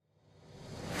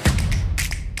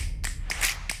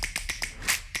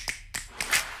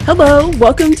Hello,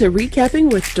 welcome to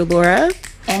Recapping with Delora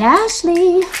and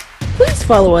Ashley. Please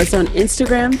follow us on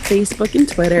Instagram, Facebook, and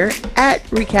Twitter at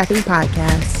Recapping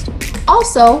Podcast.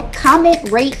 Also, comment,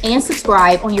 rate, and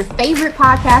subscribe on your favorite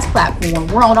podcast platform.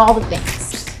 We're on all the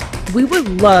things. We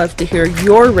would love to hear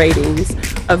your ratings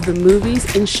of the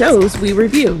movies and shows we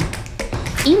review.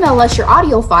 Email us your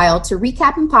audio file to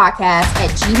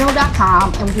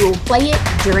recappingpodcast@gmail.com and we will play it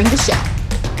during the show.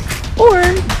 Or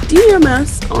DM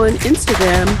us on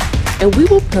Instagram and we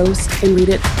will post and read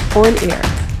it on air.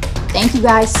 Thank you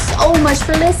guys so much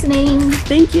for listening.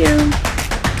 Thank you.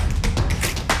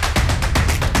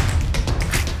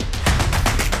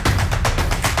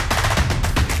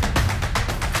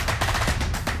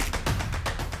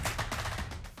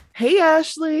 Hey,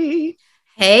 Ashley.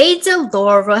 Hey,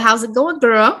 Delora. How's it going,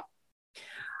 girl?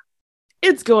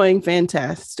 It's going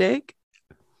fantastic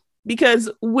because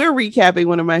we're recapping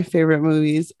one of my favorite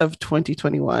movies of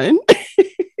 2021.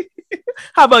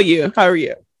 How about you? How are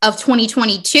you? Of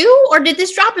 2022, or did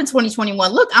this drop in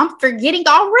 2021? Look, I'm forgetting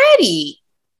already.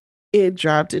 It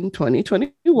dropped in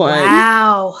 2021.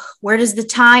 Wow. Where does the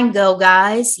time go,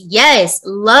 guys? Yes,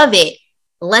 love it.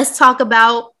 Let's talk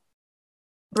about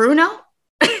Bruno.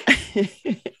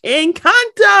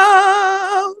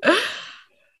 Encanto.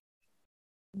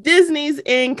 Disney's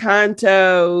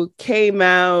Encanto came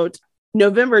out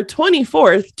November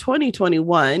 24th,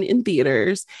 2021 in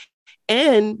theaters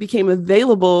and became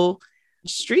available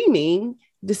streaming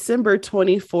December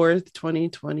 24th,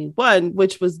 2021,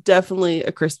 which was definitely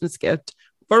a Christmas gift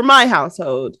for my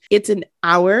household. It's an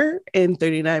hour and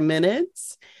 39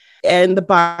 minutes. And the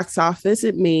box office,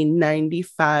 it made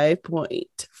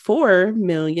 $95.4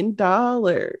 million.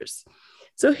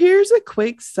 So here's a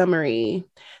quick summary.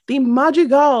 The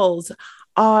Madrigals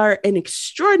are an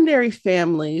extraordinary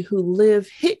family who live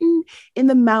hidden in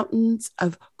the mountains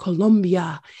of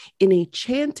Colombia in a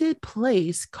enchanted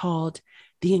place called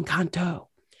the Encanto.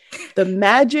 The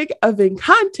magic of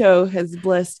Encanto has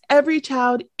blessed every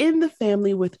child in the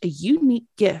family with a unique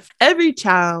gift. Every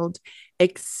child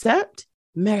except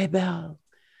Maribel.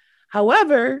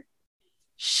 However,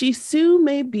 she soon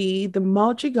may be the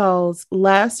Madrigal's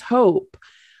last hope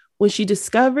when she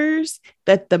discovers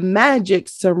that the magic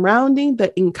surrounding the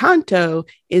Encanto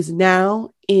is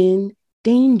now in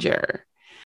danger.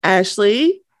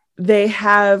 Ashley, they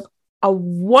have a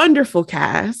wonderful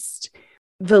cast.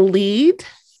 The lead,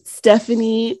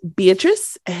 Stephanie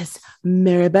Beatriz as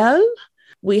Maribel.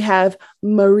 We have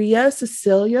Maria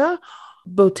Cecilia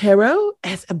Botero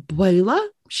as Abuela.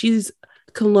 She's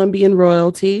Colombian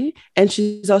royalty, and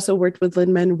she's also worked with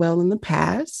Lin-Manuel in the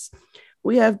past.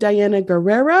 We have Diana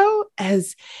Guerrero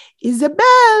as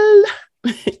Isabella.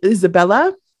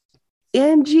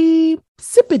 Angie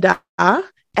Cipida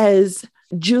as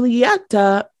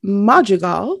Julieta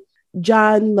Madrigal.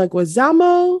 John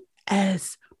Leguizamo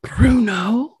as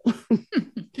Bruno.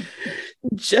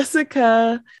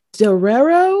 Jessica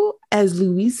Dorero as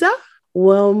Luisa.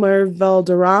 Wilmer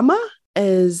Valderrama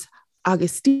as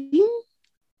Augustine,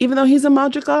 even though he's a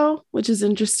Madrigal, which is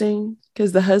interesting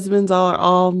because the husbands are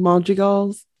all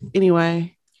Madrigals.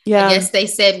 Anyway, yeah. I guess they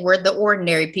said we're the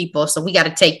ordinary people, so we got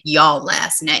to take y'all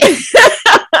last name.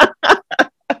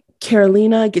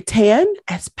 Carolina Gatan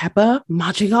as Peppa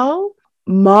Madrigal.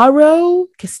 Mauro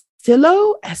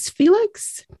Castillo as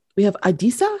Felix. We have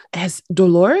Adisa as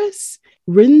Dolores.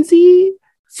 Renzi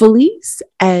Felice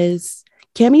as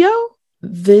Cameo.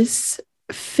 This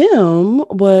film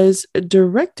was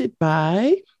directed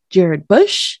by Jared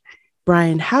Bush,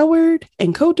 Brian Howard,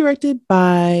 and co-directed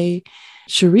by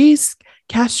Charisse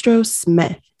Castro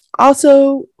Smith.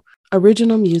 Also,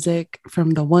 original music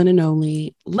from the one and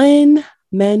only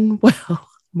Lin-Manuel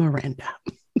Miranda.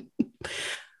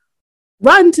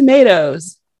 Rotten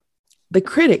Tomatoes. The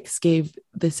critics gave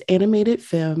this animated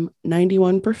film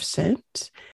 91%.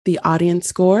 The audience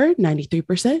score,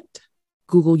 93%.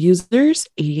 Google users,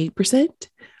 88%.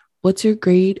 What's your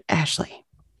grade, Ashley?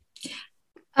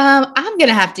 I'm going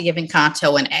to have to give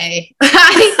Encanto an A.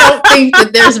 I don't think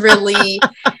that there's really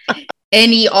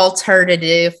any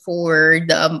alternative for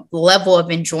the level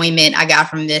of enjoyment I got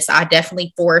from this.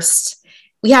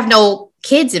 We have no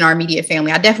kids in our immediate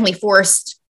family. I definitely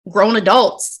forced grown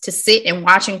adults to sit and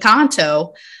watch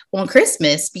Encanto on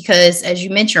Christmas because, as you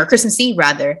mentioned, or Christmas Eve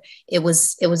rather, it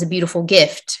was a beautiful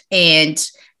gift. And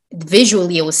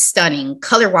visually it was stunning.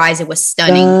 Color-wise, it was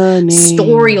stunning.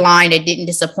 Storyline, it didn't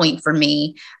disappoint for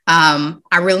me. I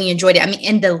really enjoyed it. I mean,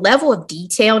 and the level of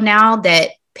detail now that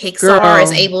Pixar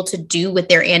is able to do with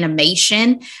their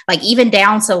animation, like even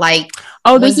down to like,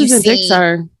 this isn't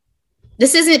Pixar.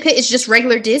 This isn't, it's just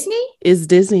regular Disney? It's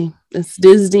Disney. It's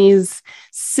Disney's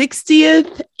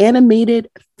 60th animated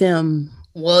Them.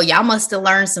 Well, y'all must have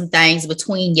learned some things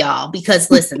between y'all because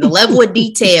listen, the level of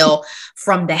detail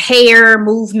from the hair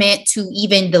movement to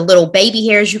even the little baby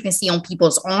hairs you can see on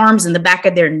people's arms and the back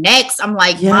of their necks. I'm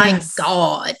like, my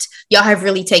God, y'all have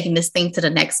really taken this thing to the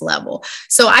next level.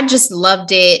 So I just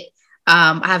loved it.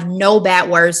 I have no bad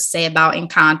words to say about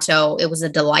Encanto. It was a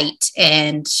delight.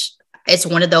 And it's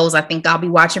one of those I think I'll be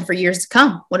watching for years to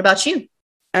come. What about you?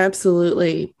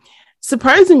 Absolutely.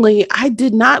 Surprisingly, I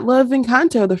did not love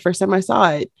Encanto the first time I saw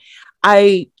it.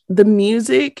 The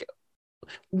music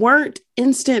weren't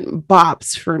instant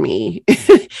bops for me.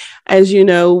 As you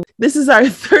know, this is our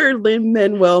third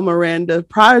Lin-Manuel Miranda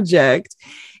project.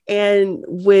 And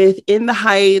with In the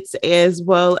Heights as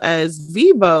well as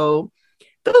Vivo,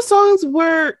 those songs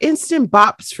were instant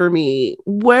bops for me.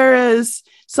 Whereas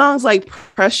songs like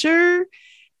Pressure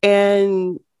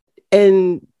and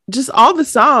just all the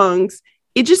songs,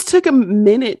 it just took a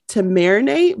minute to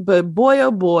marinate, but boy,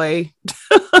 oh boy,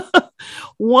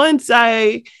 once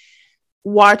I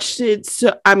watched it.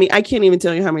 So, I mean, I can't even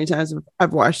tell you how many times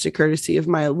I've watched it courtesy of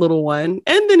my little one.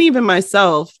 And then even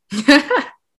myself,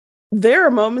 there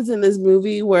are moments in this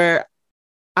movie where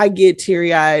I get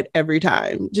teary-eyed every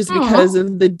time just because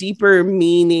of the deeper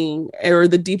meaning or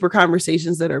the deeper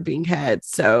conversations that are being had.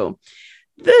 So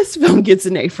this film gets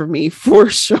an A for me for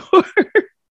sure.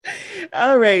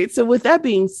 All right. So with that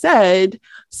being said,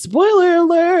 spoiler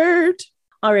alert.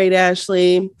 All right,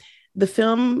 Ashley, the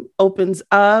film opens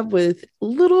up with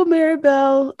little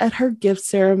Maribel at her gift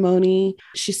ceremony.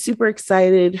 She's super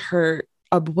excited. Her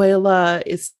abuela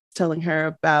is telling her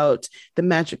about the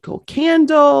magical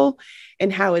candle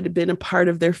and how it had been a part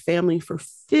of their family for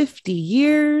 50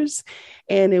 years.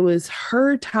 And it was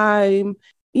her time,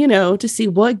 to see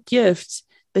what gift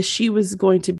that she was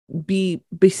going to be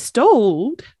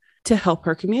bestowed to help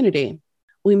her community.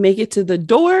 We make it to the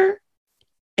door,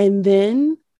 and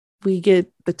then we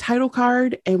get the title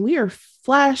card, and we are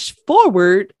flash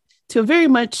forward to a very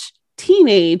much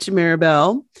teenage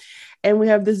Maribel. And we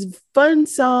have this fun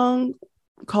song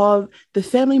called The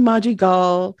Family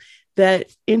Madrigal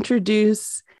that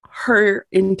introduce her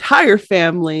entire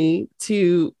family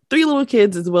to 3 little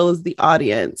kids as well as the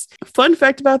audience. Fun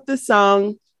fact about this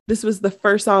song, this was the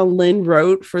first song Lin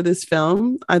wrote for this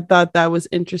film. I thought that was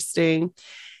interesting.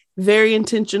 Very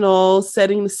intentional,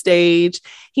 setting the stage.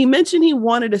 He mentioned he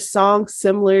wanted a song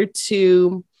similar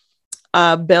to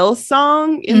Belle's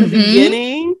song in the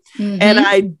beginning. And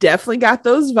I definitely got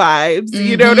those vibes.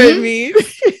 You know what I mean?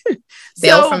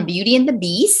 Belle from Beauty and the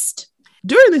Beast.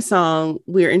 During the song,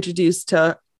 we're introduced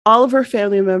to all of her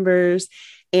family members,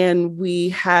 and we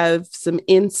have some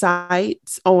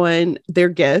insights on their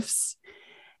gifts.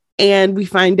 And we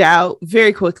find out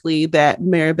very quickly that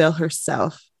Maribel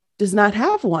herself does not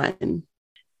have one.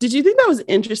 Did you think that was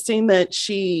interesting that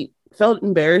she felt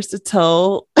embarrassed to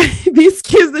tell these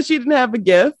kids that she didn't have a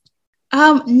gift?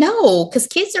 No, because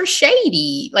kids are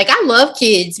shady. Like, I love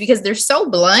kids because they're so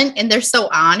blunt and they're so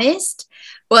honest.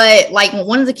 But like when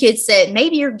one of the kids said,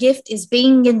 maybe your gift is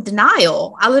being in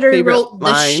denial, I literally wrote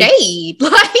the shade.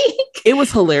 Like, it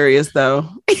was hilarious though.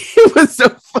 It was so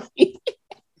funny.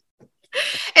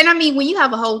 And I mean, when you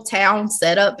have a whole town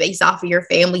set up based off of your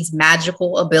family's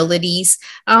magical abilities,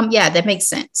 yeah, that makes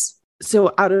sense.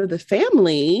 So out of the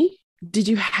family, did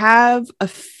you have a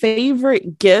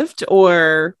favorite gift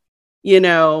or,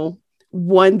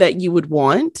 one that you would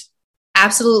want?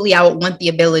 Absolutely. I would want the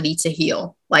ability to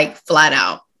heal, like flat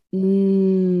out. Because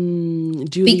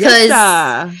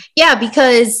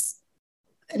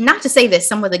not to say that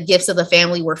some of the gifts of the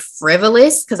family were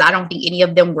frivolous, because I don't think any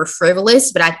of them were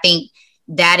frivolous, but I think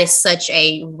that is such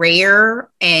a rare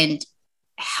and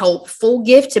helpful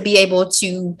gift to be able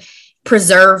to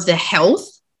preserve the health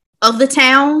of the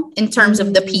town in terms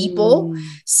of the people.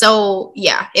 So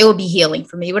yeah, it would be healing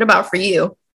for me. What about for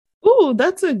you? Oh,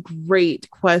 that's a great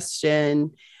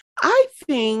question. I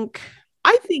think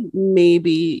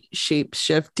maybe shape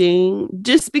shifting,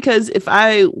 just because if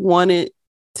I wanted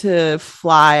to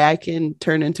fly, I can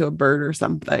turn into a bird or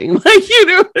something.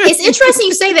 It's interesting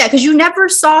you say that because you never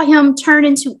saw him turn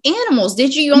into animals,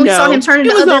 did you? You only saw him turn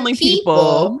into other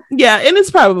people. Yeah, and it's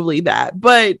probably that.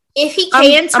 But if he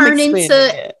can turn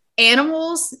into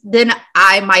animals, then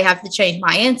I might have to change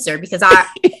my answer because I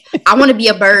want to be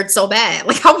a bird so bad.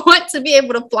 Like, I want to be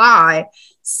able to fly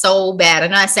so bad. I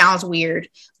know that sounds weird,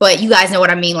 but you guys know what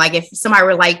I mean. Like, if somebody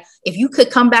were like, if you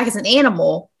could come back as an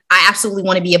animal, I absolutely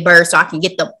want to be a bird so I can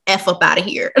get the F up out of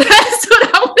here. That's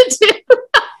what I want to do.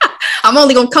 I'm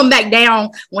only going to come back down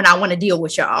when I want to deal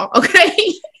with y'all.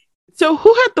 Okay. So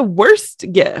who had the worst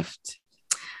gift?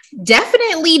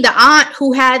 definitely the aunt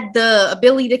who had the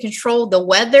ability to control the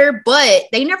weather, but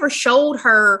they never showed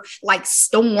her like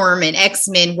Storm and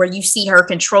X-Men where you see her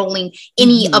controlling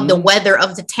any of the weather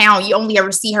of the town. You only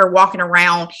ever see her walking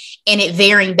around and it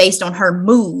varying based on her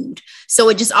mood. So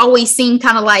it just always seemed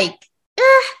kind of like,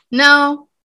 no,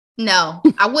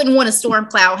 I wouldn't want a storm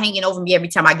cloud hanging over me every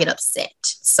time I get upset.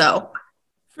 So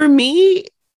for me,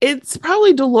 it's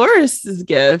probably Dolores's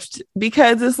gift,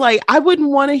 because it's like, I wouldn't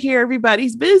want to hear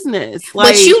everybody's business.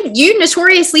 Like, but you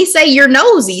notoriously say you're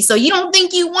nosy, so you don't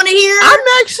think you want to hear? I'm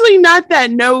actually not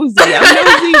that nosy.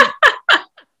 I'm nosy.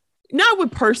 Not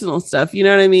with personal stuff, you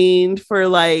know what I mean? For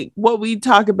like what we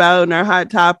talk about in our hot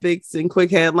topics and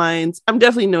quick headlines, I'm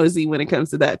definitely nosy when it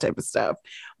comes to that type of stuff.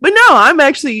 But no, I'm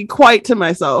actually quite to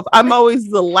myself. I'm always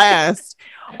the last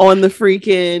on the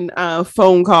freaking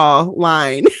phone call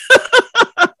line.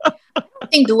 I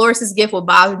think Dolores's gift would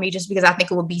bother me just because I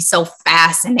think it would be so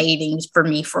fascinating for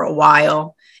me for a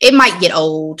while. It might get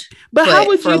old, but how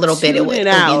would for you a little bit it would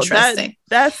be interesting.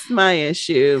 That's my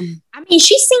issue. I mean,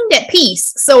 she seemed at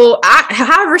peace. So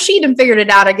however she done figured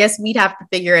it out, I guess we'd have to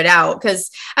figure it out,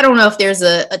 because I don't know if there's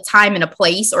a time and a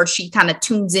place, or she kind of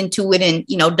tunes into it and,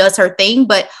 does her thing.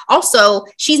 But also,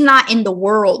 she's not in the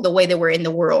world the way that we're in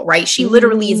the world, right? She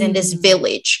literally is in this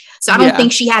village. So I don't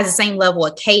think she has the same level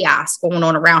of chaos going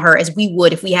on around her as we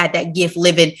would if we had that gift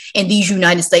living in these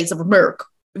United States of America.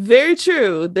 Very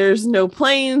true. There's no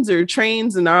planes or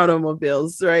trains and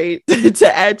automobiles, right?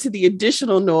 To add to the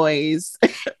additional noise.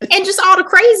 And just all the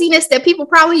craziness that people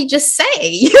probably just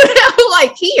say,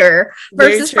 like here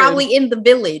versus probably in the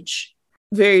village.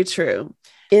 Very true.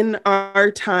 In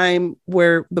our time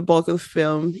where the bulk of the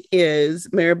film is,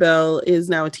 Maribel is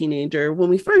now a teenager. When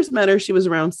we first met her, she was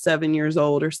around 7 years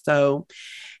old or so.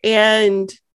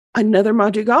 And another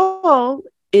Madrigal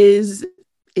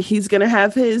he's going to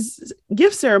have his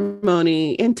gift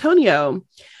ceremony. Antonio,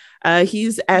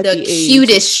 he's at the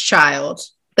cutest child.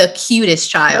 The cutest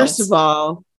child. First of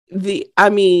all,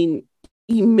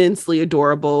 immensely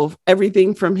adorable.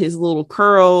 Everything from his little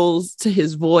curls to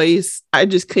his voice. I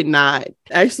just could not.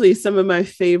 Actually, some of my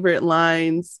favorite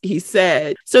lines he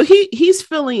said. So he's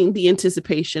feeling the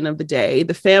anticipation of the day.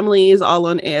 The family is all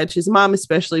on edge. His mom,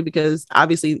 especially, because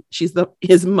obviously she's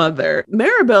his mother.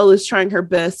 Maribel is trying her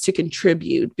best to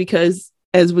contribute because,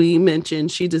 as we mentioned,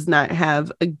 she does not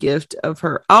have a gift of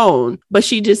her own, but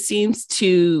she just seems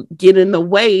to get in the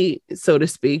way, so to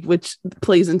speak, which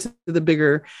plays into the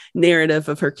bigger narrative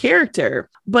of her character.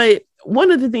 But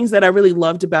one of the things that I really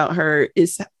loved about her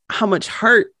is how much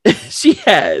heart she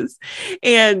has.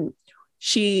 And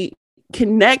she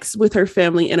connects with her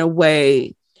family in a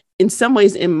way, in some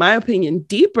ways, in my opinion,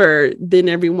 deeper than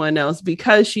everyone else,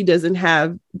 because she doesn't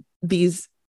have these,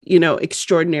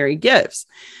 extraordinary gifts.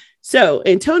 So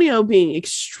Antonio being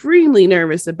extremely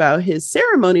nervous about his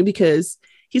ceremony because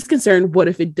he's concerned, what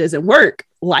if it doesn't work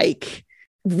like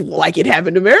it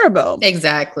happened to Maribel?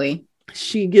 Exactly.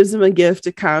 She gives him a gift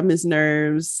to calm his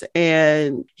nerves.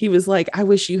 And he was like, I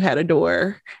wish you had a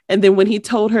door. And then when he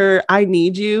told her, I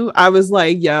need you, I was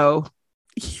like, yo,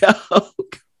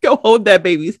 go hold that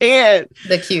baby's hand.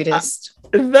 The cutest.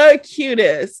 The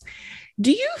cutest.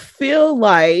 Do you feel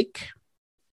like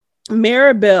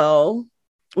Maribel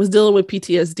was dealing with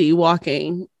PTSD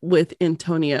walking with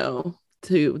Antonio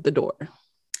to the door?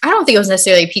 I don't think it was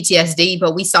necessarily PTSD,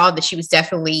 but we saw that she was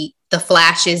definitely the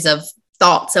flashes of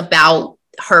thoughts about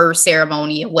her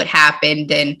ceremony and what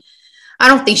happened. And I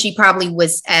don't think she probably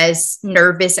was as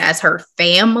nervous as her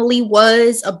family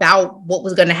was about what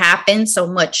was going to happen, so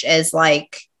much as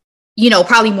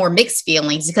probably more mixed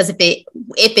feelings, because if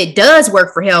it does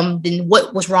work for him, then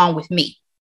what was wrong with me?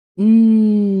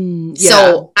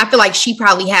 So I feel like she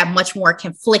probably had much more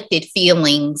conflicted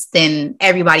feelings than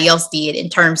everybody else did in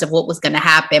terms of what was going to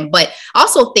happen. But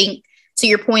also think, to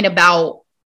your point about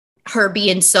her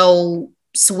being so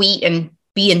sweet and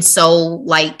being so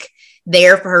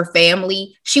there for her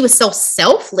family, she was so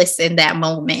selfless in that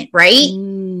moment, right?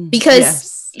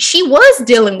 Because she was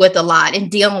dealing with a lot and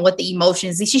dealing with the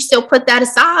emotions, and she still put that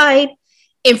aside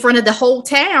in front of the whole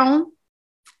town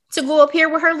to go up here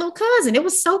with her little cousin. It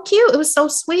was so cute. It was so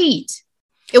sweet.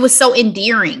 It was so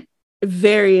endearing.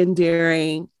 Very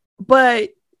endearing. But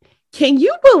can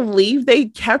you believe they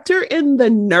kept her in the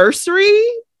nursery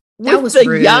with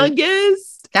the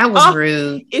youngest? That was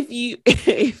rude.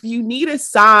 If you need a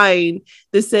sign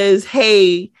that says,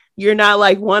 hey, you're not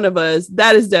like one of us,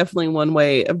 that is definitely one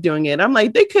way of doing it. I'm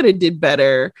like, they could have did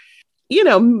better.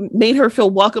 Made her feel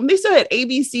welcome. They still had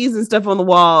ABCs and stuff on the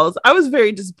walls. I was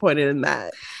very disappointed in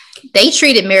that. They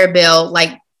treated Maribel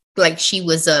like she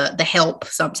was the help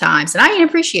sometimes, and I didn't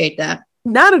appreciate that.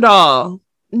 Not at all.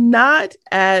 Not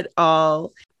at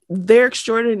all. Their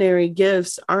extraordinary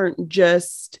gifts aren't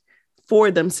just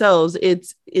for themselves.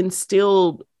 It's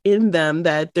instilled in them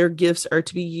that their gifts are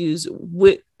to be used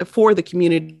for the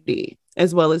community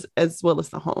as well as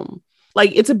the home.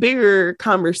 Like, it's a bigger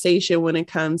conversation when it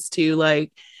comes to,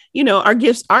 like, our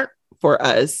gifts aren't for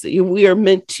us. We are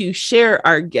meant to share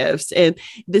our gifts. And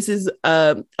this is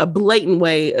a blatant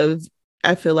way of,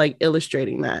 I feel like,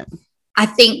 illustrating that. I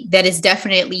think that is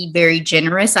definitely very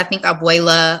generous. I think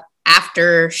Abuela,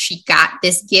 after she got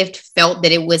this gift, felt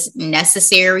that it was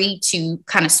necessary to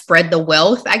kind of spread the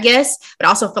wealth, I guess, but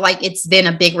also feel like it's then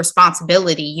a big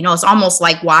responsibility. It's almost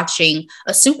like watching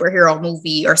a superhero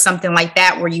movie or something like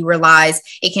that, where you realize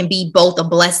it can be both a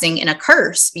blessing and a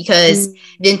curse, because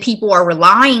then people are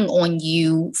relying on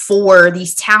you for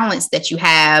these talents that you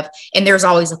have. And there's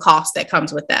always a cost that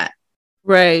comes with that.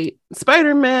 Right.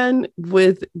 Spider-Man,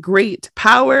 with great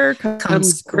power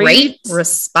comes great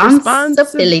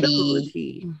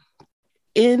responsibility.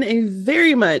 In a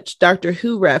very much Doctor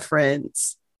Who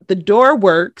reference, the door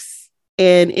works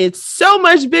and it's so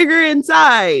much bigger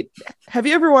inside. Have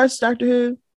you ever watched Doctor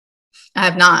Who? I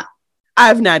have not. I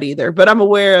have not either, but I'm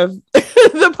aware of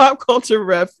the pop culture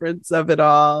reference of it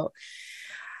all.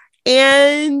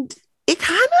 And it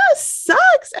kind of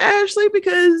sucks, Ashley,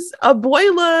 because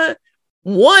Abuela,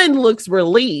 one, looks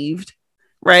relieved,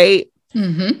 right?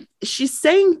 Mm-hmm. She's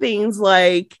saying things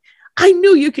like, I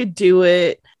knew you could do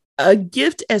it. A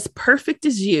gift as perfect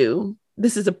as you.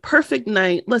 This is a perfect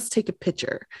night. Let's take a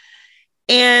picture.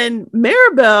 And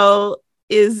Maribel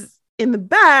is in the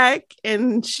back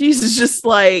and she's just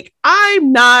like,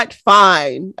 I'm not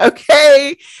fine.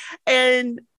 Okay.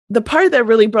 And the part that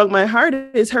really broke my heart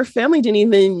is her family didn't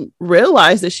even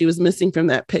realize that she was missing from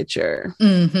that picture.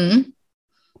 Mm-hmm.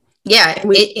 Yeah,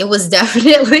 it was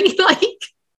definitely like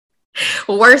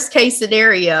worst case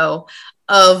scenario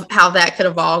of how that could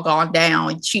have all gone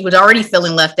down. She was already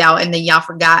feeling left out, and then y'all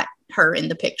forgot her in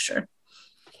the picture.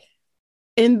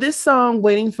 In this song,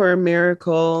 Waiting for a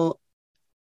Miracle,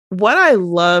 what I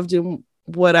loved and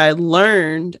what I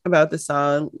learned about the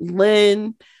song,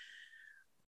 Lynn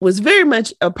was very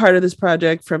much a part of this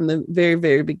project from the very,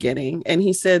 very beginning. And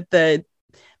he said that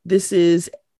this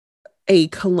is a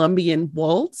Colombian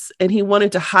waltz, and he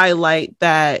wanted to highlight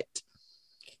that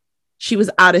she was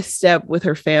out of step with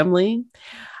her family.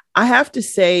 I have to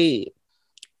say,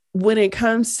 when it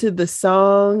comes to the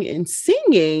song and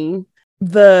singing,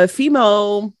 the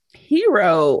female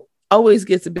hero always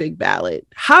gets a big ballot.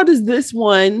 How does this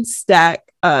one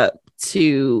stack up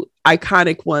to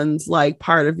iconic ones like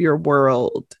Part of Your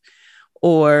World,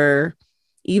 or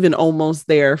even Almost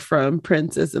There from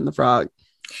Princess and the Frog?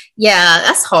 Yeah,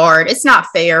 that's hard. It's not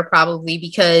fair, probably,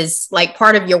 because like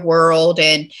Part of Your World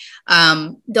and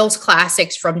those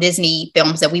classics from Disney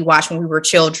films that we watched when we were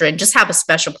children just have a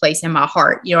special place in my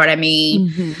heart. You know what I mean?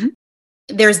 Mm-hmm.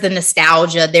 There's the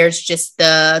nostalgia. There's just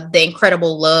the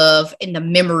incredible love and the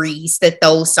memories that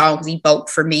those songs evoke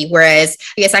for me. Whereas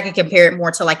I guess I could compare it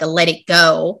more to like a Let It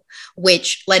Go,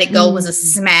 which Let It Go was a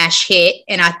smash hit.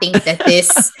 And I think that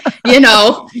this,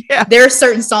 there are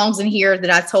certain songs in here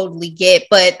that I totally get,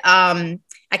 but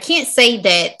I can't say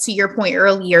that, to your point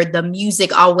earlier, the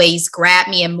music always grabbed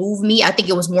me and moved me. I think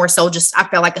it was more so just, I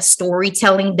felt like a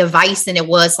storytelling device, and it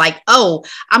was like, oh,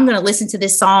 I'm going to listen to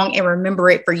this song and remember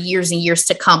it for years and years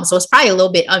to come. So it's probably a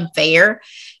little bit unfair.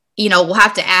 We'll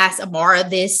have to ask Amara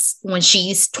this when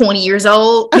she's 20 years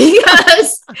old,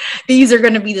 because these are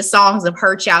going to be the songs of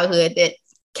her childhood that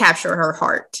capture her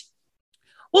heart.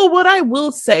 Well, what I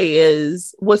will say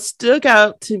is what stuck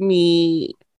out to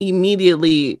me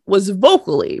immediately was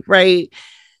vocally, right?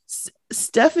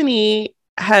 Stephanie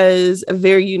has a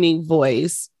very unique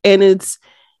voice, and it's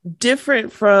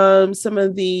different from some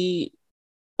of the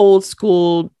old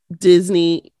school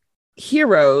Disney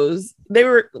heroes. They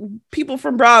were people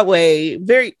from Broadway,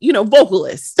 very,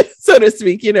 vocalists, so to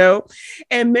speak,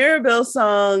 and Maribel's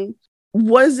song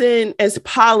wasn't as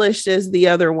polished as the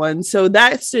other one. So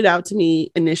that stood out to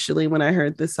me initially when I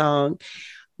heard the song.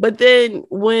 But then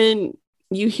when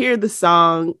you hear the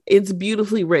song, it's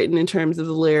beautifully written in terms of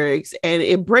the lyrics, and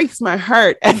it breaks my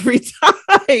heart every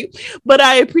time. But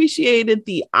I appreciated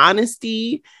the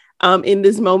honesty in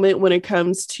this moment when it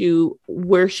comes to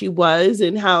where she was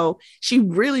and how she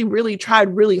really, really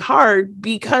tried really hard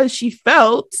because she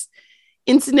felt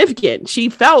insignificant. She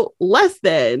felt less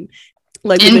than.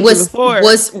 Like, and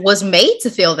was made to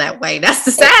feel that way. That's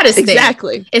the saddest thing.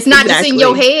 Exactly. It's not just in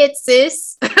your head,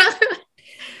 sis.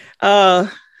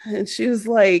 And she was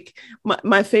like,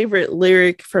 my favorite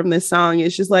lyric from this song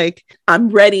is just like, I'm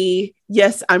ready,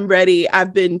 yes, I'm ready.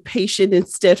 I've been patient and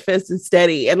steadfast and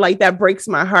steady. And like that breaks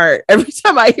my heart every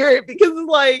time I hear it, because it's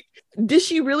like, did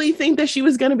she really think that she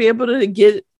was going to be able to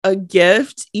get a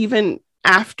gift even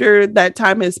after that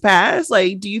time has passed?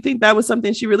 Like, do you think that was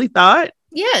something she really thought?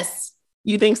 Yes.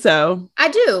 You think so? I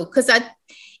do, because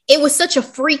it was such a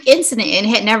freak incident and it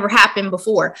had never happened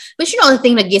before. But you know, the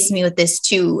thing that gets me with this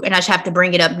too, and I just have to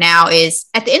bring it up now, is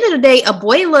at the end of the day,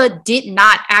 Abuela did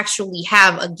not actually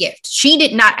have a gift. She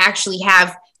did not actually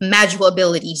have magical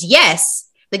abilities. Yes,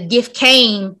 the gift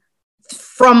came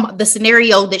from the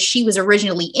scenario that she was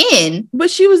originally in.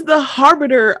 But she was the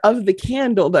harbinger of the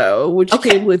candle, though, which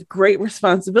came with great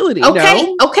responsibility. Okay,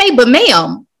 no? Okay, but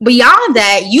ma'am, beyond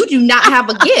that, you do not have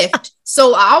a gift.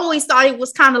 So I always thought it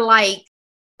was kind of like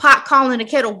pot calling the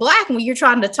kettle black when you're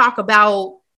trying to talk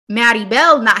about Maddie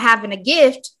Bell not having a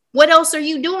gift. What else are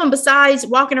you doing besides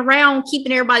walking around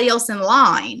keeping everybody else in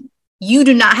line? You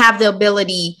do not have the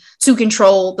ability to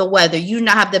control the weather. You do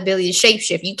not have the ability to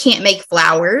shapeshift. You can't make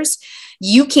flowers.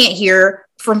 You can't hear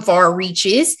from far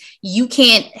reaches. You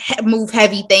can't move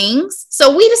heavy things.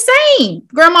 So we the same,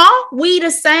 Grandma. We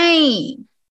the same.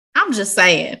 I'm just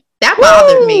saying. That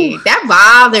bothered me. That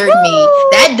bothered me.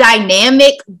 That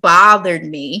dynamic bothered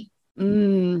me.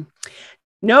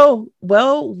 No,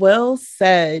 well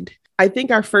said. I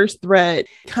think our first threat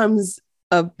comes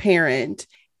apparent,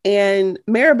 and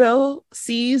Maribel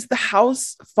sees the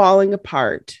house falling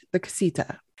apart, the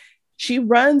casita. She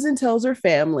runs and tells her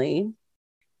family,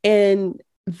 and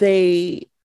they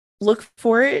look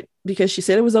for it because she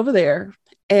said it was over there,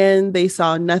 and they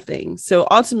saw nothing. So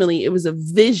ultimately, it was a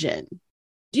vision.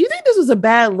 Do you think this was a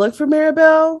bad look for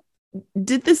Maribel?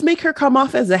 Did this make her come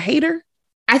off as a hater?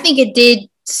 I think it did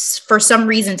for some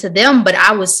reason to them, but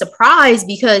I was surprised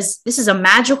because this is a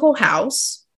magical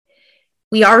house.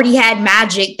 We already had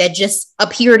magic that just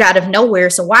appeared out of nowhere.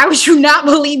 So why would you not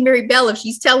believe Maribel if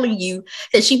she's telling you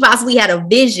that she possibly had a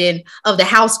vision of the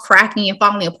house cracking and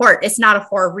falling apart? It's not a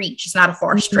far reach. It's not a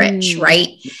far stretch, right?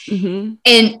 Mm-hmm.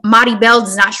 And Maribel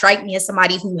does not strike me as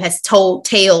somebody who has told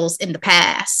tales in the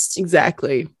past.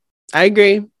 Exactly. I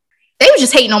agree. They were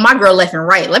just hating on my girl left and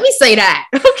right. Let me say that.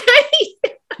 Okay.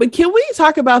 But can we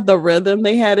talk about the rhythm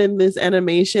they had in this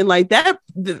animation? Like that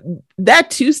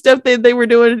two-step that they were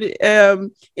doing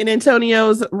in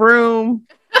Antonio's room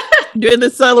during the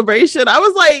celebration. I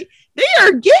was like, they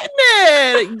are getting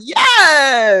it.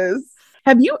 Yes.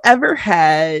 Have you ever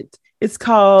had, it's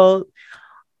called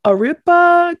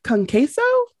arepa con queso?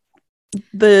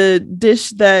 The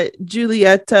dish that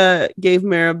Julieta gave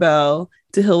Maribel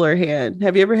to heal her hand.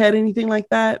 Have you ever had anything like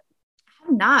that?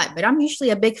 I'm not, but I'm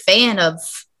usually a big fan of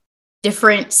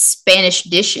different Spanish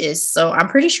dishes. So I'm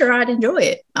pretty sure I'd enjoy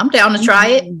it. I'm down to try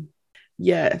it.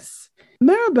 Yes.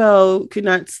 Maribel could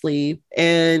not sleep,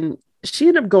 and she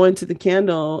ended up going to the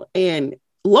candle, and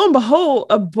lo and behold,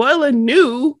 Abuela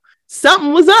knew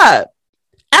something was up.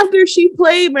 After she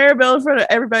played Maribel in front of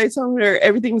everybody, telling her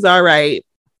everything was all right,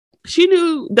 she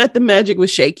knew that the magic was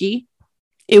shaky.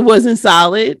 It wasn't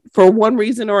solid for one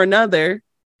reason or another.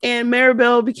 And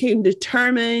Maribel became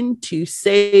determined to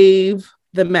save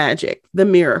the magic, the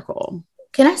miracle.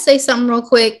 Can I say something real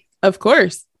quick? Of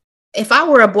course. If I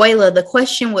were Abuela, the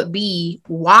question would be,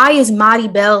 why is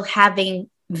Maribel having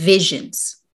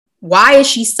visions? Why is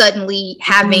she suddenly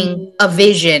having a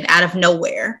vision out of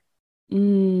nowhere?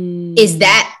 Is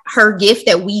that her gift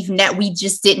that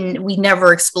we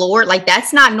never explored? Like,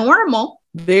 that's not normal.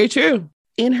 Very true.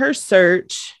 In her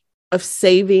search of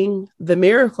saving the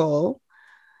miracle,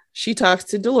 she talks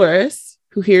to Dolores,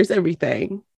 who hears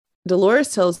everything.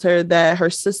 Dolores tells her that her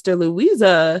sister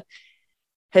Louisa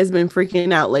has been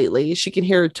freaking out lately. She can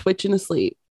hear her twitching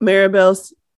asleep.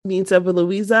 Maribel meets up with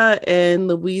Louisa, and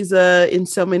Louisa, in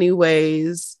so many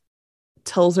ways,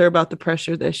 tells her about the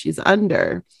pressure that she's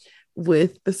under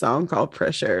with the song called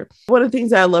Pressure. One of the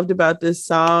things I loved about this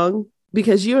song,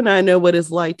 because you and I know what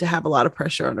it's like to have a lot of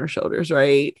pressure on our shoulders,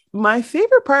 right? My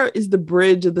favorite part is the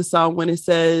bridge of the song when it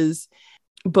says,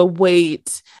 but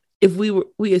wait, if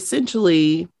we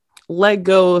essentially let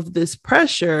go of this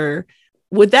pressure,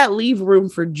 would that leave room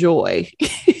for joy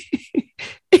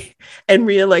and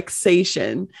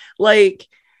relaxation? Like,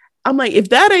 I'm like, if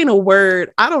that ain't a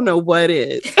word, I don't know what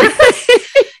is.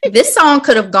 This song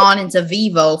could have gone into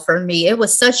Vivo for me. It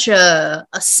was such a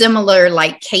similar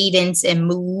like cadence and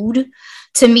mood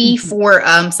to me for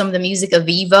some of the music of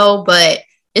Vivo, but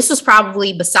this was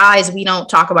probably, besides We Don't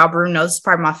Talk About Bruno, this is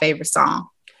probably my favorite song.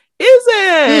 Is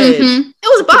it? Mm-hmm. It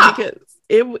was a bop.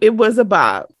 It was a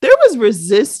bop. There was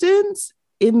resistance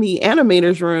in the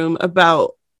animator's room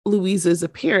about Louisa's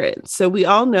appearance. So we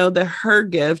all know that her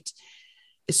gift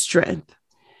is strength.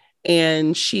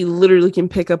 and she literally can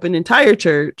pick up an entire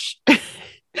church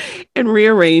and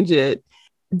rearrange it.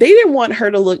 They didn't want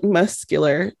her to look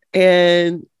muscular,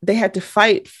 and they had to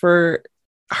fight for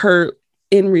her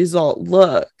end result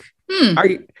look.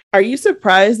 Are you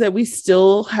surprised that we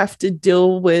still have to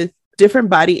deal with different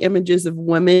body images of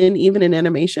women, even in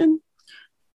animation?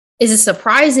 Is it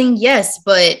surprising? Yes,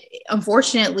 but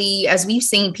unfortunately, as we've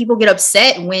seen, people get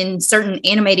upset when certain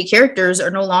animated characters are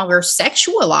no longer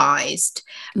sexualized.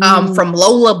 From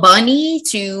Lola Bunny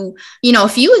to, a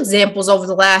few examples over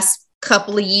the last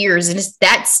couple of years, and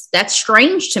that's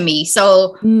strange to me.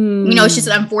 So it's just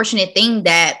an unfortunate thing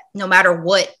that no matter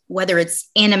what, whether it's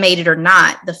animated or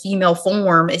not, the female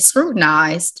form is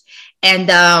scrutinized. And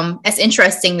it's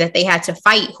interesting that they had to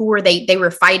fight. Who were they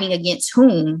were fighting against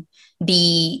whom?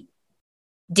 The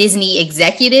Disney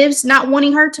executives not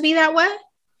wanting her to be that way?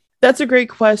 That's a great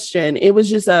question. It was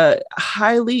just a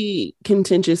highly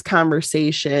contentious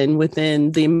conversation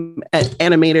within the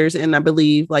animators and I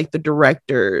believe like the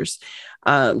directors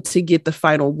to get the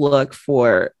final look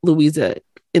for Louisa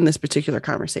in this particular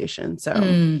conversation.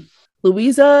 So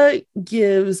Louisa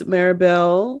gives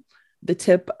Maribel the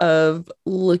tip of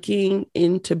looking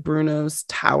into Bruno's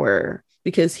tower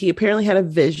because he apparently had a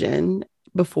vision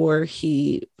before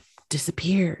he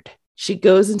disappeared. She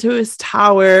goes into his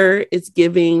tower. It's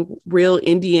giving real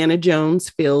Indiana Jones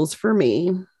feels for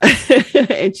me.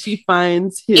 And she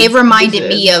finds his It reminded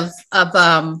me of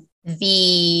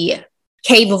the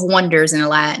Cave of Wonders in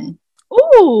Aladdin.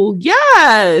 Oh,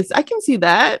 yes. I can see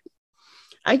that.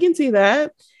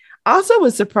 Also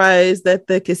was surprised that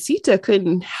the casita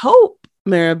couldn't help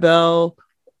Maribel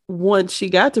once she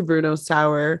got to Bruno's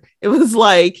tower. It was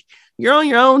like, you're on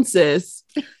your own, sis.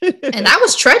 And that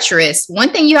was treacherous.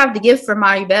 One thing you have to give for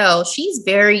Maribel, she's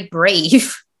very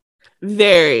brave.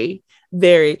 Very,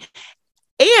 very.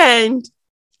 And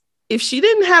if she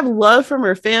didn't have love from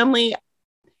her family,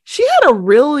 she had a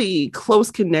really close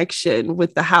connection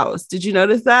with the house. Did you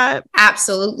notice that?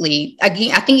 Absolutely.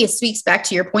 Again, I think it speaks back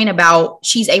to your point about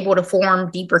she's able to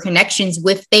form deeper connections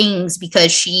with things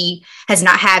because she has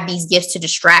not had these gifts to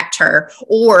distract her,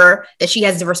 or that she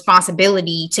has the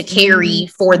responsibility to carry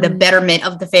for the betterment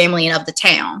of the family and of the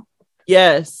town.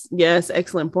 Yes.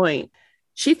 Excellent point.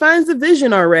 She finds the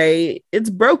vision array. It's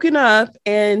broken up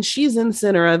and she's in the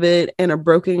center of it in a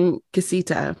broken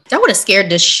casita. That would have scared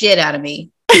the shit out of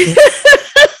me.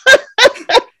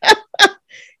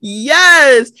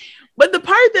 Yes, but the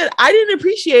part that I didn't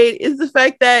appreciate is the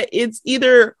fact that it's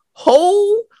either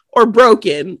whole or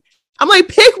broken. I'm like,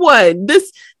 pick one.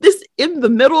 This in the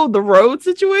middle of the road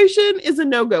situation is a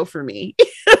no-go for me.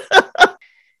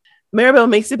 Maribel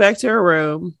makes it back to her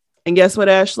room, and guess what,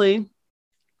 Ashley?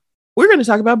 We're going to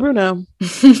talk about Bruno.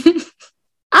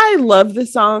 I love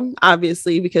this song,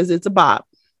 obviously, because it's a bop.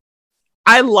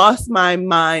 I lost my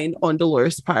mind on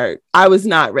Dolores' part. I was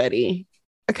not ready.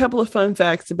 A couple of fun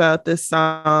facts about this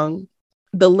song.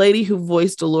 The lady who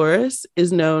voiced Dolores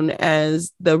is known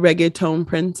as the reggaeton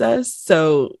princess.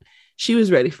 So she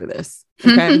was ready for this.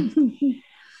 Okay.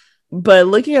 But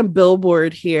looking at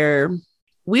Billboard here,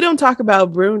 We Don't Talk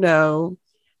About Bruno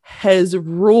has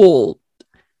ruled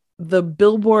the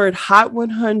Billboard Hot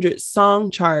 100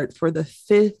 song chart for the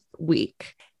 5th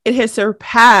week. It has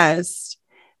surpassed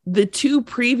the two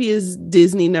previous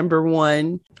Disney number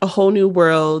one, A Whole New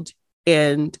World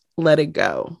and Let It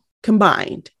Go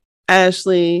combined.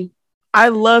 Ashley, I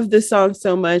love this song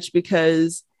so much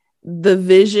because the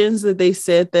visions that they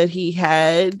said that he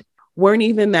had weren't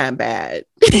even that bad.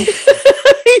 He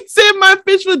said my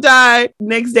fish will die.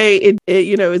 Next day,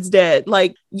 it's dead.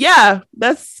 Like, yeah,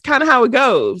 that's kind of how it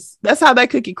goes. That's how that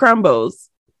cookie crumbles.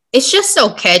 It's just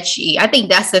so catchy. I think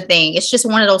that's the thing. It's just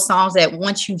one of those songs that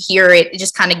once you hear it, it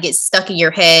just kind of gets stuck in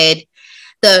your head.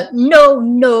 The no.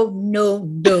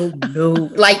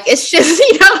 Like, it's just,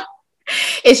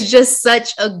 it's just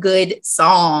such a good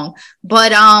song.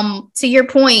 But to your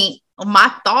point,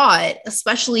 my thought,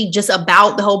 especially just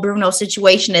about the whole Bruno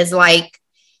situation, is like,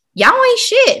 y'all ain't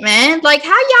shit, man. Like,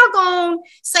 how y'all gonna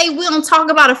say we don't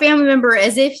talk about a family member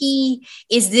as if he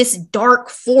is this dark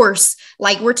force?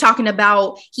 Like, we're talking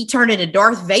about he turned into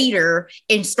Darth Vader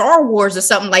in Star Wars or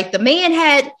something. Like, the man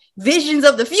had visions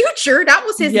of the future. That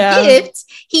was his gift.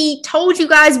 He told you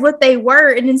guys what they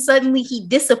were, and then suddenly he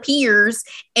disappears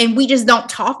and we just don't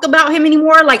talk about him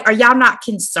anymore. Like, are y'all not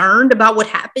concerned about what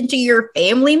happened to your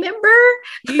family member?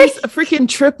 He's a freaking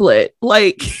triplet.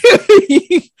 Like,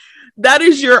 that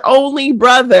is your only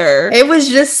brother. It was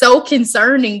just so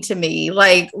concerning to me.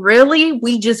 Like, really?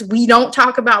 We don't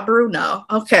talk about Bruno.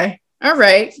 Okay. All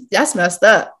right. That's messed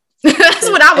up. That's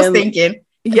what I was thinking.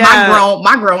 Yeah.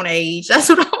 My grown age. That's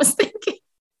what I was thinking.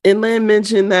 And Lynn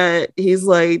mentioned that he's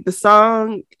like, the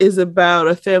song is about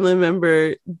a family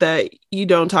member that you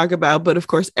don't talk about, but of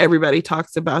course, everybody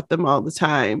talks about them all the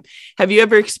time. Have you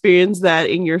ever experienced that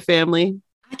in your family?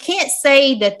 I can't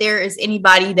say that there is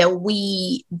anybody that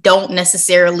we don't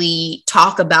necessarily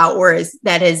talk about or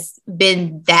that has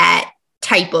been that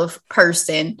type of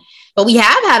person. But we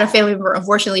have had a family member,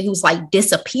 unfortunately, who's like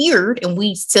disappeared, and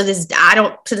we I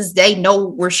don't to this day know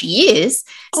where she is.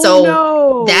 Oh, So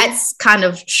no. that's kind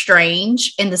of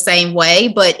strange in the same way,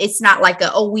 but it's not like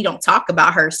we don't talk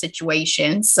about her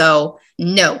situation. So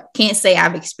no, can't say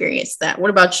I've experienced that. What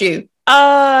about you?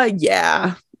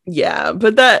 Yeah. Yeah,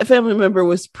 but that family member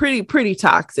was pretty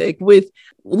toxic with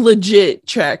legit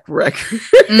track record.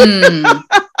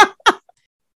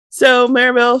 So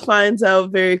Maribel finds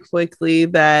out very quickly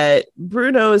that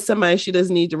Bruno is somebody she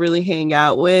doesn't need to really hang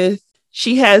out with.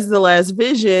 She has the last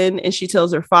vision and she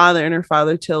tells her father, and her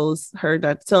father tells her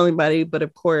not to tell anybody, but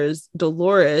of course,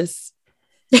 Dolores.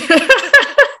 I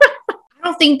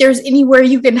don't think there's anywhere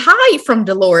you can hide from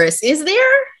Dolores, is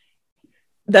there?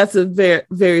 That's a very,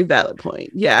 very valid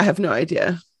point. Yeah, I have no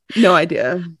idea. No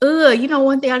idea.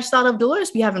 One thing I just thought of,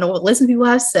 Dolores be having to listen to people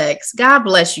have sex. God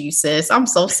bless you, sis. I'm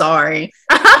so sorry.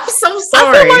 I'm so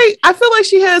sorry. I feel like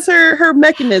she has her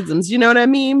mechanisms. You know what I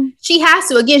mean? She has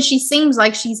to. Again, she seems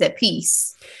like she's at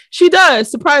peace. She does,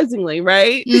 surprisingly,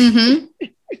 right? Mm-hmm.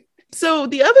 So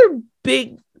the other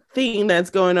big thing that's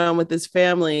going on with this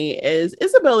family is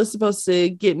Isabel is supposed to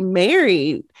get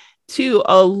married to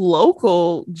a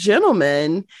local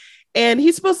gentleman, and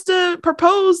he's supposed to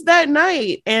propose that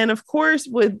night. And of course,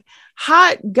 with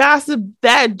hot gossip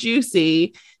that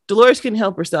juicy, Dolores couldn't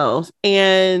help herself,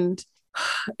 and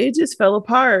it just fell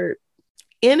apart.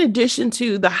 In addition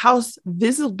to the house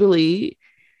visibly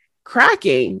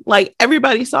cracking, like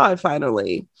everybody saw it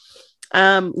finally.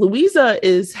 Louisa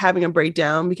is having a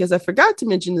breakdown because I forgot to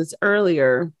mention this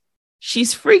earlier.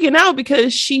 She's freaking out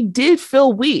because she did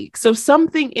feel weak. So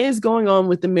something is going on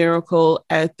with the miracle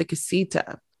at the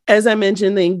casita. As I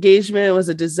mentioned, the engagement was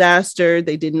a disaster.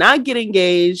 They did not get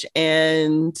engaged.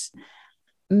 And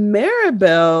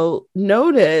Maribel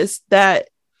noticed that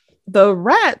the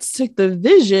rats took the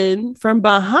vision from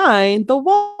behind the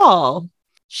wall.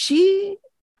 She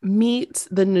meets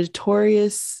the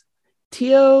notorious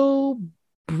Tio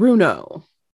Bruno,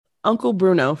 Uncle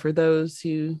Bruno, for those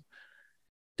who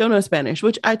don't know Spanish,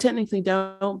 which I technically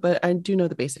don't, but I do know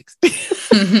the basics.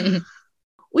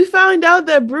 We found out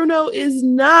that Bruno is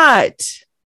not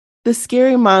the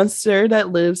scary monster that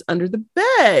lives under the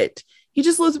bed. He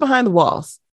just lives behind the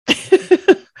walls.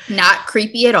 Not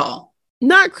creepy at all.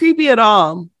 Not creepy at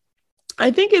all. I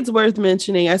think it's worth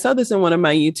mentioning. I saw this in one of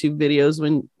my YouTube videos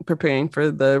when preparing for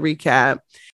the recap.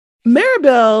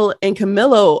 Maribel and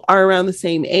Camillo are around the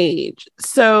same age.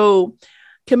 So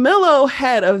Camillo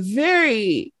had a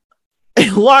very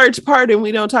large part, and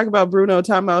we don't talk about Bruno,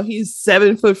 talking about he's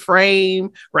 7-foot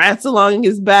frame, rats along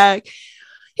his back.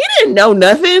 He didn't know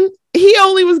nothing. He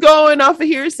only was going off of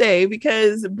hearsay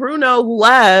because Bruno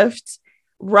left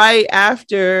right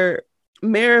after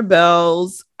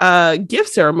Maribel's gift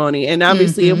ceremony, and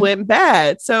obviously it went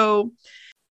bad. So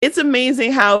it's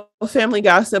amazing how family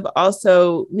gossip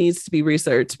also needs to be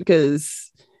researched,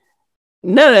 because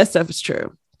none of that stuff is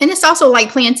true. And it's also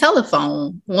like playing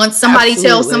telephone. Once somebody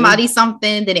tells somebody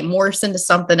something, then it morphs into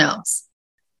something else.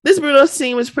 This Bruno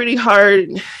scene was pretty hard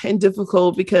and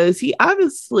difficult because he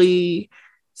obviously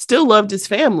still loved his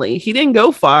family. He didn't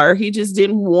go far. He just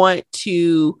didn't want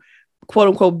to, quote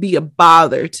unquote, be a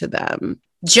bother to them.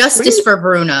 Justice for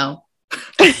Bruno.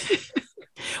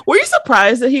 Were you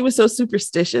surprised that he was so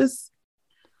superstitious?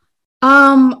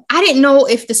 I didn't know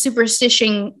if the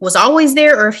superstition was always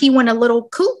there or if he went a little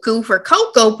cuckoo for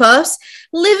Cocoa Puffs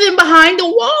living behind the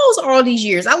walls all these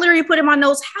years. I literally put in my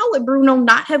notes, how would Bruno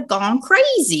not have gone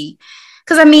crazy?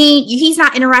 Because, I mean, he's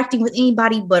not interacting with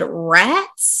anybody but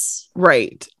rats.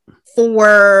 Right.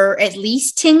 For at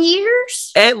least 10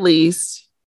 years? At least.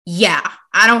 Yeah,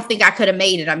 I don't think I could have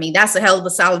made it. I mean, that's a hell of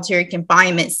a solitary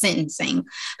confinement sentencing.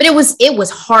 But it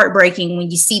was heartbreaking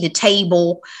when you see the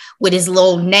table with his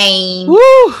little name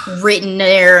written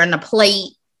there on a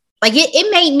plate. Like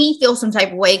it made me feel some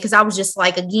type of way, because I was just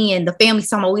like, again, the family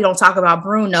somehow we don't talk about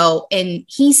Bruno, and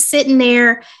he's sitting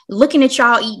there looking at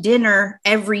y'all eat dinner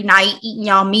every night, eating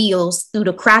y'all meals through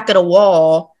the crack of the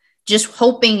wall, just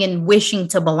hoping and wishing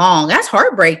to belong. That's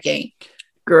heartbreaking.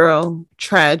 Girl,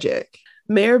 tragic.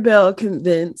 Maribel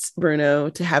convinced Bruno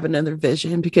to have another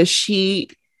vision because she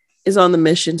is on the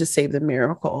mission to save the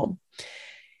miracle.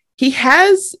 He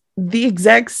has the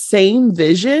exact same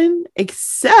vision,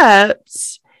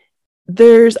 except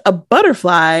there's a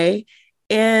butterfly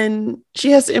and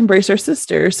she has to embrace her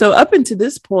sister. So up until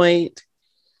this point,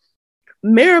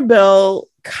 Maribel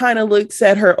kind of looks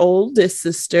at her oldest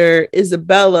sister,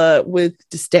 Isabella, with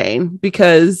disdain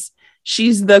because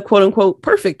she's the quote unquote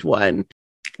perfect one.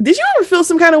 Did you ever feel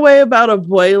some kind of way about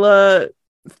Abuela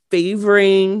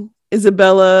favoring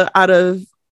Isabella out of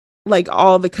like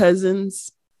all the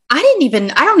cousins? I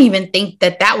don't even think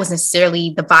that was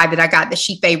necessarily the vibe that I got, that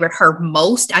she favored her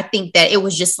most. I think that it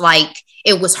was just like,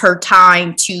 it was her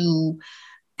time to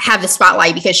have the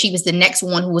spotlight because she was the next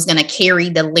one who was going to carry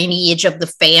the lineage of the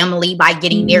family by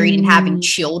getting married and having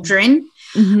children.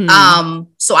 Mm-hmm.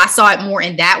 So I saw it more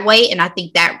in that way. And I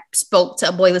think that spoke to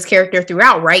Abuela's character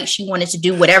throughout, right? She wanted to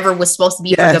do whatever was supposed to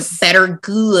be for the better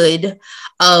good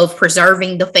of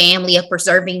preserving the family, of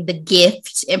preserving the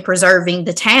gift and preserving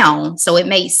the town. So it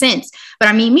made sense. But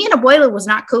I mean, me and Abuela was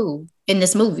not cool in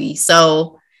this movie.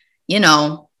 So,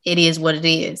 it is what it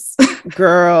is.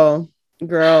 Girl.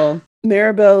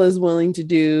 Maribel is willing to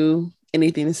do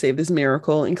anything to save this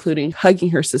miracle, including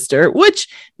hugging her sister, which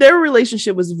their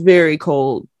relationship was very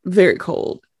cold, very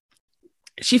cold.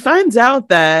 She finds out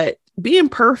that being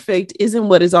perfect isn't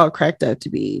what it's all cracked up to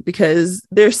be, because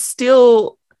there's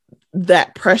still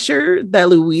that pressure that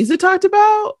Louisa talked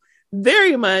about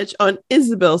very much on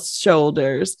Isabel's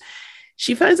shoulders.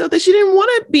 She finds out that she didn't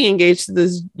want to be engaged to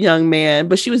this young man,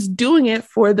 but she was doing it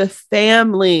for the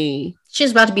family.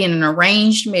 She's about to be in an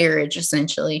arranged marriage,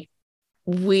 essentially.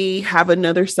 We have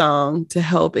another song to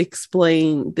help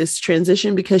explain this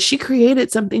transition because she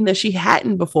created something that she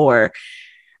hadn't before.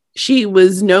 She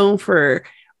was known for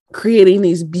creating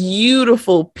these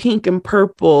beautiful pink and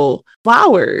purple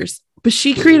flowers, but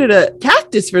she created a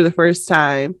cactus for the first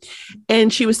time.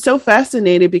 And she was so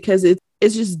fascinated because it's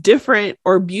just different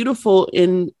or beautiful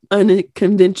in an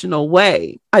unconventional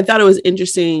way. I thought it was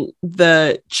interesting,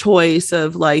 the choice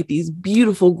of like these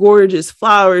beautiful, gorgeous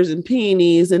flowers and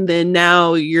peonies. And then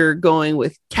now you're going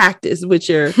with cactus, which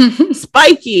are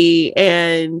spiky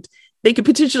and they could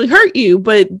potentially hurt you,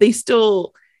 but they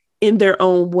still, in their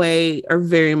own way, are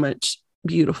very much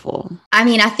beautiful. I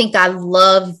mean, I think I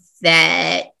love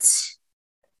that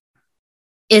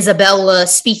Isabella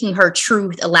speaking her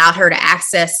truth allowed her to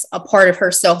access a part of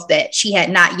herself that she had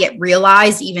not yet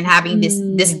realized, even having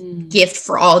this gift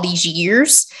for all these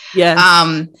years. Yeah.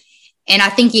 And I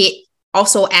think it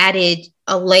also added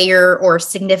a layer or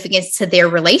significance to their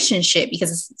relationship,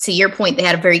 because to your point, they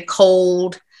had a very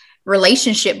cold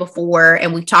relationship before.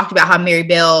 And we've talked about how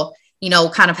Maribel,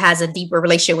 kind of has a deeper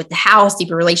relationship with the house,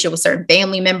 deeper relationship with certain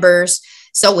family members.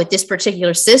 So with this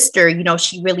particular sister,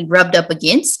 she really rubbed up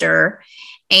against her.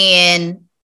 And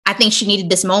I think she needed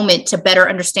this moment to better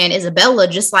understand Isabella,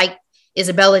 just like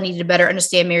Isabella needed to better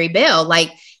understand Maribel.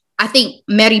 Like, I think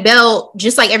Maribel,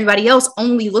 just like everybody else,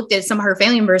 only looked at some of her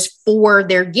family members for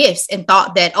their gifts and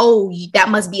thought that, oh, that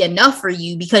must be enough for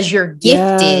you because you're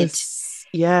gifted.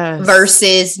 Yes.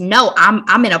 Versus, no,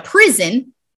 I'm in a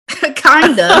prison,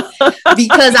 kind of,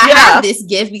 because I have this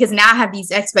gift, because now I have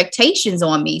these expectations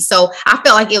on me. So I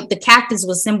felt like the cactus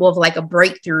was a symbol of like a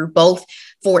breakthrough, both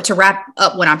to wrap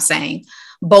up what I'm saying,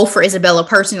 both for Isabella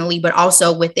personally, but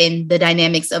also within the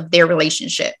dynamics of their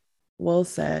relationship. Well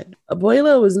said.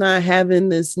 Abuela was not having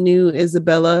this new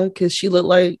Isabella because she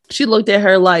looked at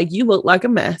her like, you look like a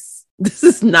mess. This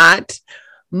is not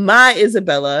my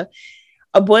Isabella.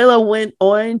 Abuela went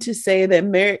on to say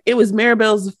that it was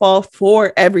Maribel's fault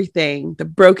for everything: the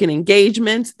broken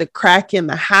engagements, the crack in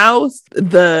the house,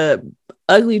 the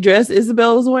ugly dress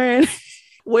Isabel was wearing.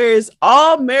 Whereas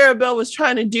all Maribel was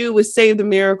trying to do was save the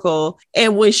miracle.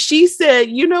 And when she said,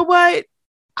 you know what?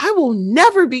 I will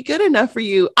never be good enough for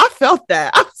you, I felt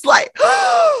that. I was like,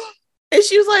 oh. And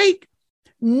she was like,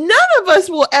 none of us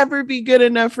will ever be good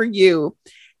enough for you.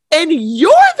 And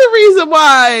you're the reason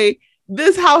why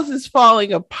this house is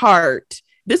falling apart.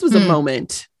 This was a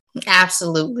moment.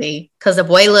 Absolutely. Because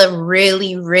Abuela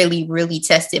really, really, really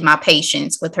tested my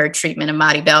patience with her treatment of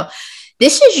Maribel.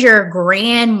 This is your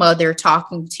grandmother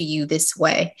talking to you this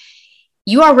way.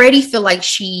 You already feel like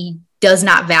she does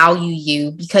not value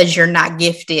you because you're not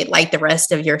gifted like the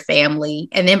rest of your family.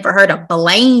 And then for her to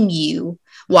blame you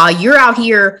while you're out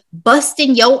here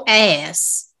busting your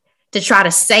ass to try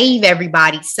to save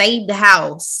everybody, save the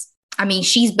house. I mean,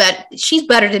 she's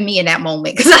better than me in that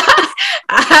moment. Because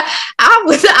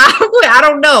I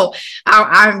don't know.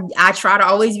 I try to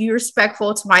always be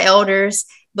respectful to my elders,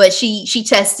 but she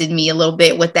tested me a little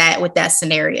bit with that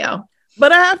scenario.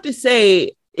 But I have to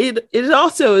say, it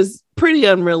also is pretty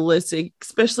unrealistic,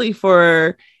 especially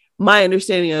for my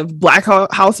understanding of Black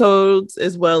households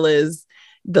as well as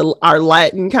our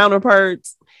Latin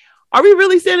counterparts. Are we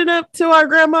really standing up to our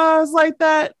grandmas like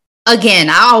that? again,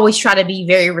 I always try to be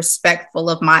very respectful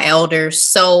of my elders.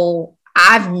 So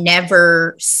I've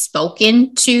never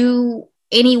spoken to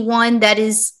anyone that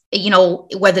is,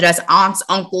 whether that's aunts,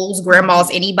 uncles, grandmas,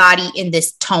 anybody in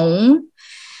this tone.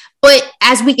 But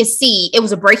as we can see, it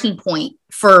was a breaking point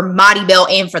for Mighty Bell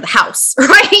and for the house,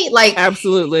 right? Like,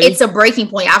 absolutely, it's a breaking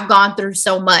point. I've gone through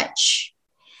so much.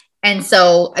 And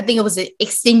so I think it was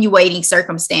extenuating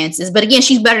circumstances. But again,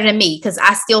 she's better than me because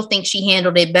I still think she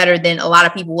handled it better than a lot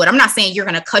of people would. I'm not saying you're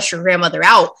going to cuss your grandmother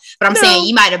out, but I'm saying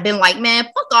you might have been like, man,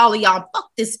 fuck all of y'all, fuck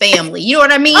this family. You know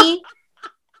what I mean?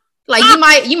 Like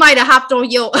you might have hopped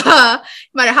on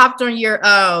your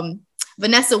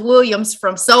Vanessa Williams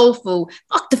from Soul Food.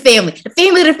 Fuck the family,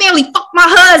 fuck my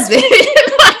husband.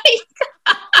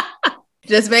 Like,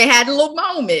 just may had a little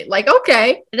moment. Like,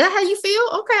 okay, is that how you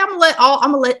feel? Okay, I'm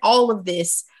gonna let all of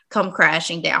this come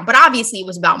crashing down. But obviously, it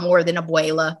was about more than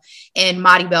Abuela, and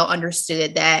Mighty Bell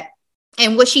understood that.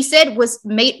 And what she said was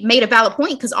made a valid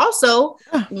point because also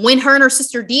when her and her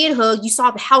sister did hug, you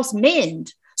saw the house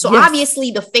mend. So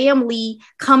obviously the family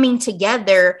coming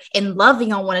together and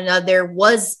loving on one another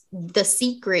was the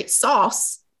secret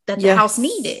sauce that the house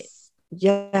needed.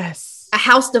 Yes. A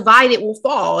house divided will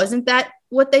fall. Isn't that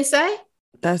what they say?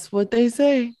 That's what they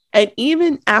say. And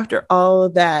even after all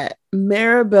of that,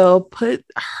 Maribel put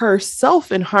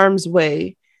herself in harm's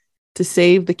way to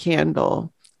save the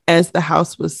candle as the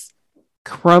house was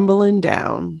crumbling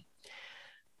down.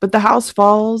 But the house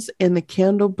falls and the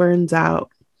candle burns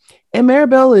out. And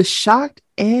Maribel is shocked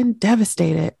and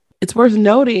devastated. It's worth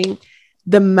noting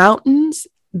the mountains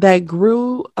that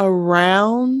grew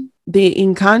around the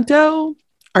Encanto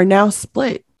are now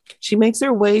split. She makes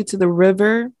her way to the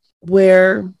river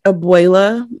where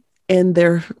Abuela and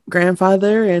their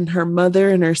grandfather and her mother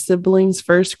and her siblings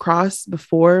first crossed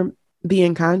before the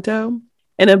Encanto.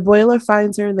 And Abuela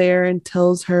finds her there and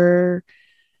tells her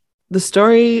the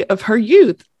story of her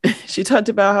youth. She talked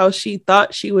about how she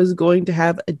thought she was going to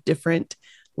have a different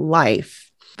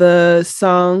life. The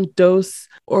song Dos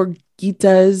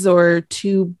Orguitas, or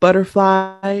Two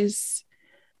Butterflies,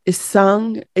 is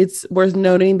sung. It's worth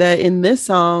noting that in this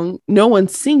song, no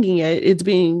one's singing it. It's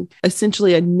being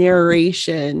essentially a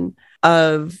narration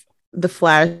of the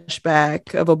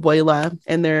flashback of Abuela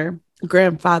and their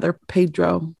grandfather,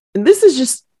 Pedro. And this is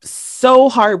just so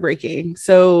heartbreaking.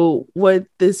 So what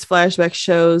this flashback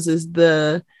shows is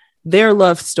their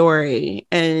love story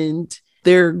and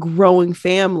their growing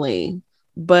family.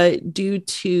 But due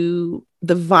to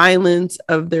the violence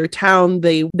of their town,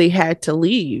 they had to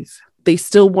leave. They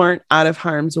still weren't out of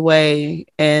harm's way,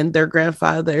 and their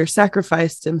grandfather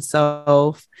sacrificed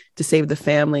himself to save the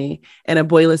family. And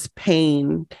Abuela's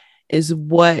pain is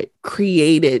what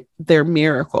created their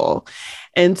miracle.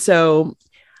 And so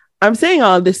I'm saying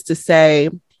all this to say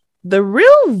the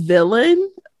real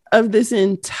villain of this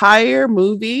entire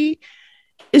movie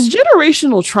is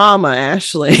generational trauma,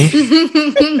 Ashley.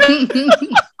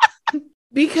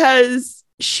 Because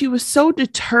she was so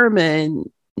determined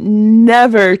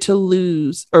never to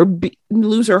lose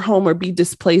her home or be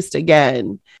displaced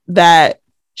again that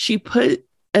she put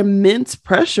immense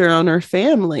pressure on her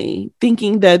family,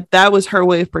 thinking that was her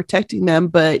way of protecting them.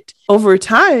 But over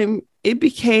time, it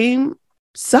became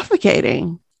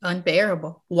suffocating.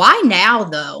 Unbearable. Why now,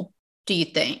 though, do you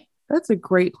think? That's a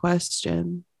great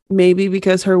question. Maybe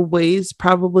because her ways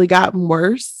probably gotten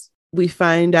worse. We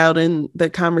find out in the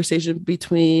conversation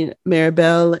between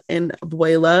Maribel and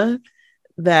Abuela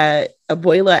that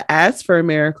Abuela asked for a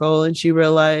miracle, and she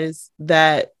realized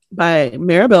that by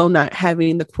Maribel not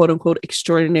having the quote unquote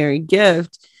extraordinary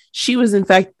gift, she was in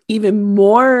fact even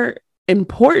more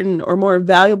important or more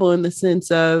valuable in the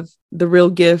sense of the real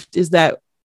gift is that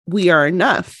we are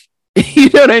enough. You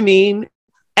know what I mean?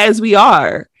 As we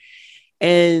are.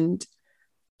 And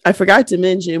I forgot to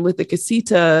mention, with the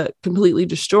casita completely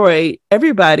destroyed,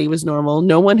 everybody was normal.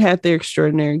 No one had their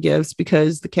extraordinary gifts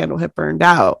because the candle had burned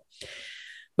out.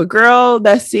 But girl,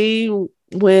 that scene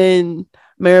when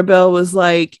Maribel was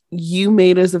like, you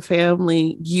made us a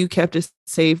family, you kept us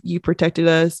safe, you protected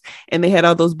us, and they had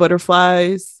all those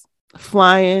butterflies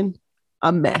flying,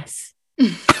 a mess.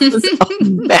 It was a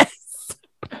mess.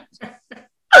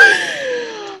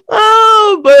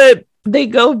 Oh, but they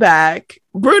go back.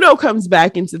 Bruno comes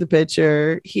back into the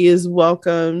picture. He is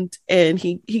welcomed, and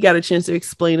he got a chance to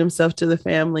explain himself to the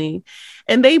family,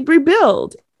 and they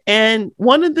rebuild. And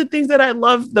one of the things that I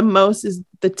love the most is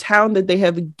the town that they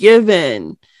have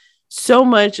given so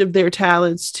much of their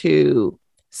talents to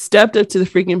stepped up to the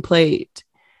freaking plate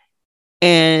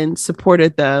and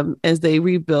supported them as they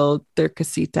rebuild their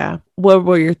casita. What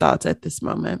were your thoughts at this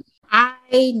moment? I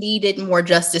needed more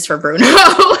justice for Bruno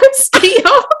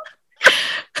still.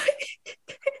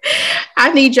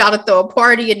 I need y'all to throw a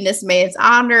party in this man's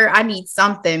honor. I need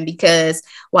something because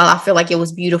while I feel like it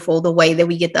was beautiful, the way that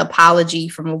we get the apology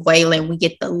from Waylon, we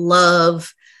get the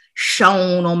love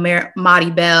shown on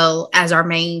Marty Bell as our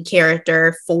main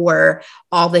character for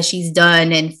all that she's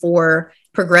done and for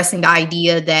progressing the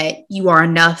idea that you are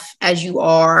enough as you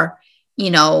are. You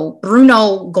know,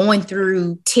 Bruno going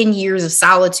through 10 years of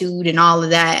solitude and all of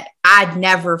that, I'd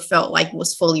never felt like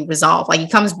was fully resolved. Like he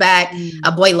comes back,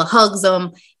 Abuela hugs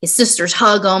him, his sisters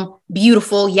hug him,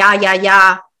 beautiful,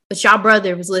 yeah. But y'all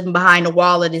brother was living behind the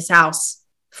wall of this house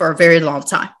for a very long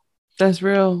time. That's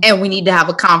real. And we need to have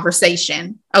a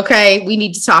conversation. Okay. We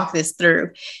need to talk this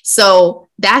through. So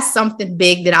that's something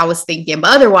big that I was thinking.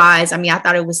 But otherwise, I mean, I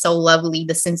thought it was so lovely,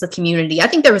 the sense of community. I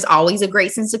think there was always a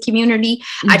great sense of community.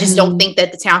 I just don't think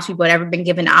that the townspeople had ever been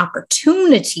given an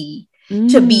opportunity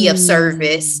to be of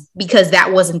service because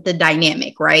that wasn't the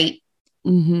dynamic, right?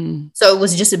 So it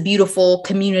was just a beautiful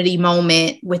community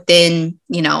moment within,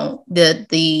 you know,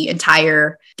 the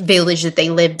entire village that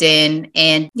they lived in,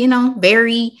 and, you know,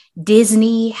 very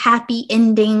Disney happy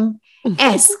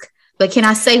ending-esque. But can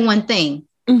I say one thing?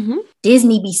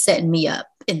 Disney be setting me up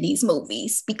in these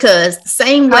movies because the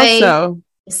same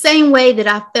way that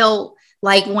I felt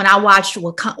like when I watched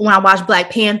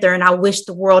Black Panther and I wish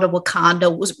the world of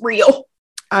Wakanda was real.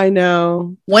 I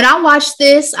know. When I watched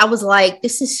this, I was like,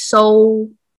 this is so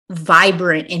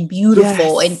vibrant and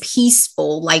beautiful and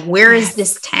peaceful. Like, where is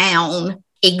this town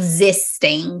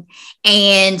existing?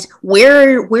 And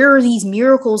where are these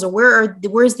miracles, or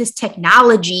where's this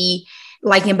technology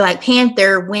like in Black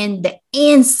Panther when the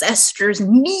ancestors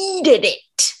needed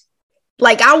it?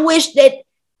 Like, I wish that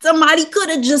somebody could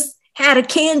have just had a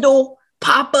candle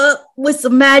pop up with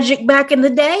some magic back in the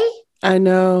day. I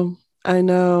know.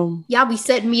 Y'all be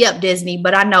setting me up, Disney,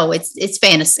 but I know it's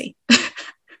fantasy.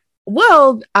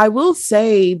 Well, I will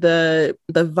say the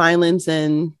violence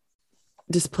and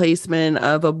displacement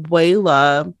of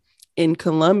Abuela in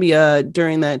Colombia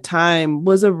during that time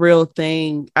was a real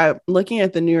thing. Looking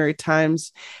at the New York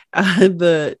Times,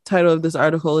 the title of this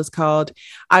article is called,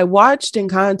 "I watched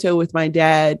Encanto with my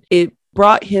dad. It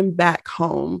brought him back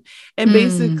home." And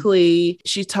basically,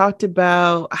 she talked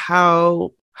about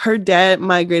how her dad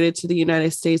migrated to the United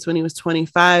States when he was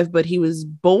 25, but he was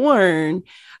born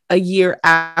a year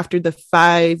after the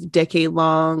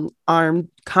 5-decade-long armed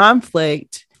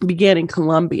conflict began in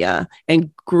Colombia and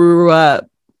grew up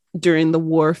during the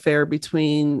warfare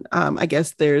between, I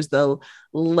guess there's the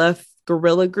left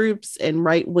guerrilla groups and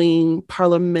right-wing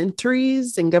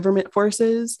parliamentaries and government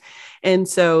forces. And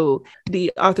so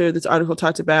the author of this article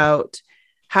talked about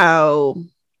how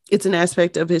it's an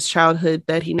aspect of his childhood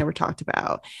that he never talked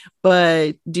about.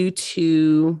 But due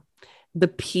to the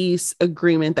peace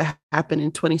agreement that happened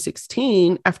in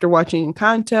 2016, after watching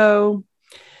Encanto,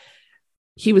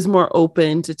 he was more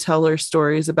open to tell her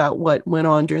stories about what went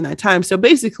on during that time. So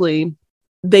basically,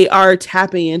 they are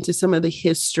tapping into some of the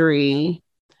history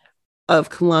of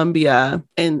Colombia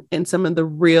and some of the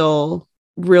real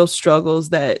struggles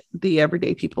that the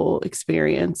everyday people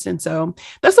experience. And so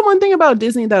that's the one thing about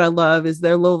Disney that I love, is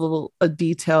their level of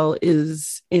detail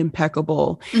is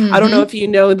impeccable. I don't know if you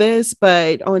know this,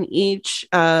 but on each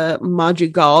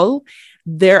Madrigal,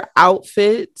 their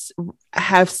outfits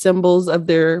have symbols of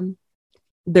their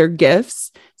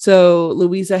gifts. So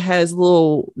Louisa has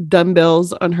little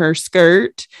dumbbells on her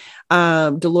skirt.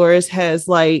 Dolores has,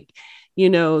 like, you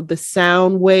know, the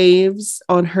sound waves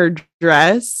on her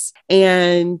dress,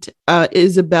 and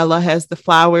Isabella has the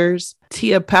flowers.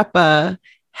 Tia Peppa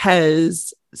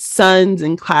has suns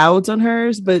and clouds on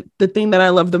hers. But the thing that I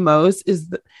love the most is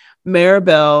that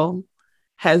Maribel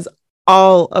has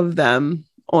all of them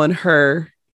on her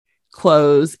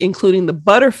clothes, including the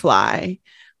butterfly,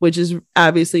 which is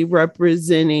obviously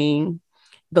representing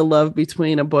the love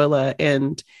between Abuela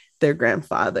and their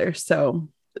grandfather. So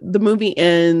the movie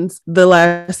ends. The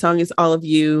last song is All of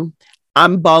You.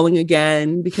 I'm bawling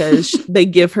again because they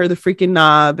give her the freaking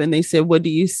knob and they said, "What do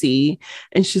you see?"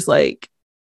 And she's like,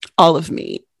 "All of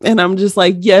me." And I'm just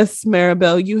like, yes,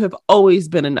 Maribel, you have always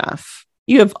been enough.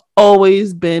 You have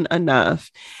always been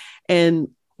enough. And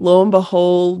lo and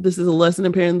behold, this is a lesson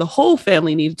apparently the whole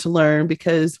family needed to learn,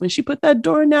 because when she put that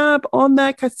doorknob on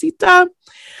that casita,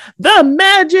 the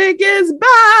magic is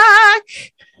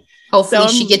back. Hopefully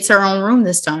she gets her own room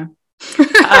this time.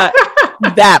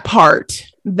 That part.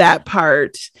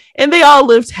 And they all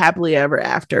lived happily ever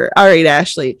after. All right,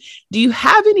 Ashley, do you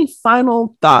have any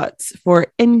final thoughts for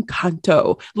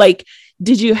Encanto? Like,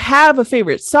 did you have a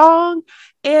favorite song?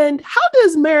 And how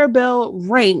does Maribel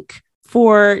rank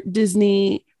for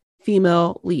Disney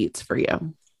female leads for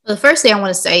you? The first thing I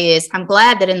want to say is I'm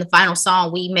glad that in the final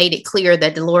song we made it clear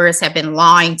that Dolores had been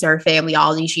lying to her family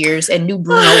all these years and knew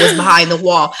Bruno was behind the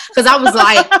wall. Because I was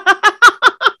like,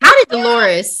 how did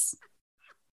Dolores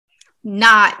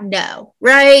not know?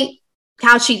 Right?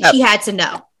 How she had to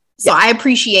know. So I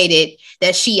appreciated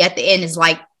that she at the end is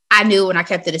like, I knew and I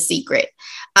kept it a secret.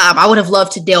 I would have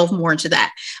loved to delve more into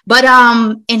that. But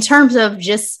in terms of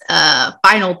just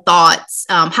final thoughts,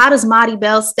 how does Maddie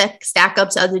Bell stack up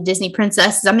to other Disney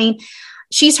princesses? I mean,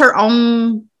 she's her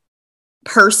own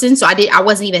person. So I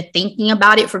wasn't even thinking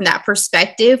about it from that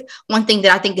perspective. One thing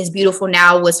that I think is beautiful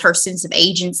now was her sense of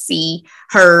agency.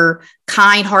 Her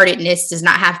kind-heartedness does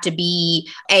not have to be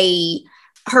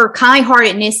her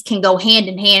kind-heartedness can go hand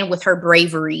in hand with her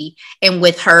bravery and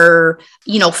with her,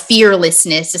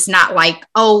 fearlessness. It's not like,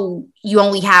 oh, you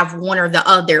only have one or the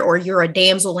other, or you're a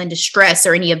damsel in distress,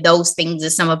 or any of those things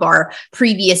that some of our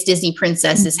previous Disney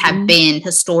princesses have been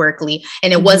historically.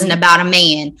 And it wasn't about a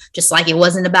man, just like it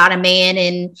wasn't about a man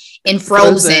in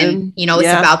Frozen.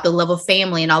 It's about the love of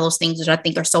family and all those things, which I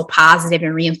think are so positive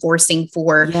and reinforcing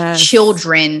for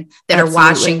children that are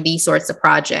watching these sorts of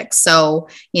projects. So,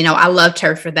 I loved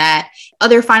her for that.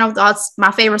 Other final thoughts,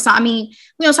 my favorite song. I mean,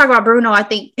 we don't talk about Bruno. I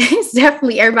think it's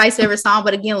definitely everybody's favorite song.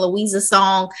 But again, Louisa's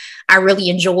song, I really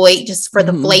enjoyed just for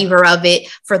the flavor of it,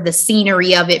 for the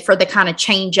scenery of it, for the kind of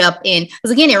change up in.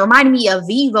 Because again, it reminded me of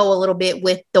Vivo a little bit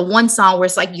with the one song where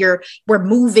it's like we're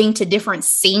moving to different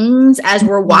scenes as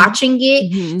we're watching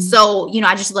it. So,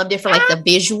 I just loved it for like the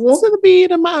visual. To the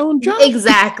beat of my own drum.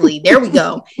 Exactly. There we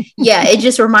go. Yeah, it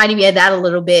just reminded me of that a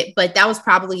little bit. But that was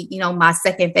probably, my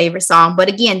second favorite song. But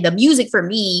again, the music for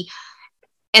me,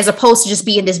 as opposed to just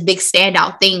being this big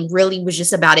standout thing, really was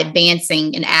just about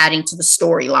advancing and adding to the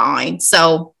storyline.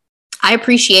 So I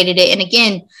appreciated it. And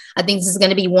again, I think this is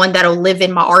going to be one that'll live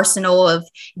in my arsenal of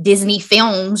Disney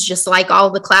films, just like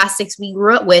all the classics we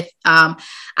grew up with. I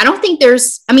don't think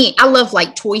I love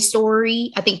like Toy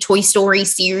Story. I think Toy Story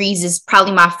series is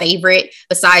probably my favorite,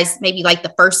 besides maybe like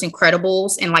the first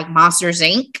Incredibles and like Monsters,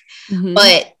 Inc.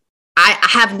 But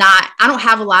I don't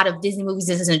have a lot of Disney movies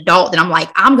as an adult that I'm like,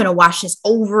 I'm going to watch this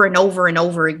over and over and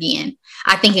over again.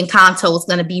 I think Encanto is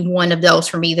going to be one of those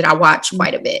for me that I watch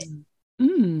quite a bit.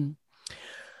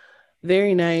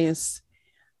 Very nice.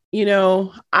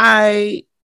 I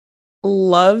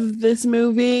love this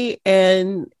movie,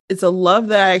 and it's a love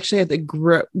that I actually had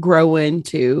to grow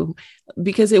into,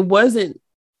 because it wasn't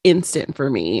instant for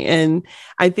me. And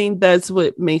I think that's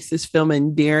what makes this film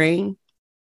endearing.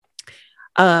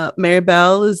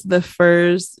 Maribel is the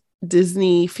first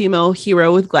Disney female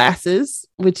hero with glasses,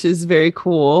 which is very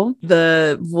cool.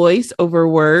 The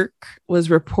voiceover work was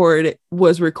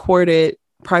recorded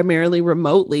primarily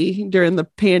remotely during the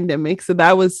pandemic. So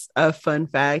that was a fun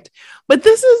fact. But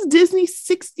this is Disney's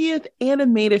 60th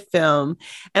animated film.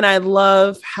 And I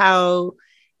love how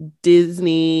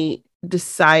Disney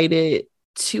decided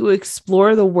to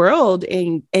explore the world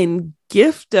and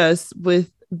gift us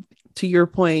with, to your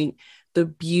point, the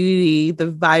beauty,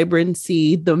 the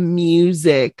vibrancy, the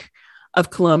music of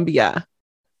Colombia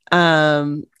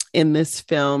in this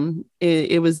film.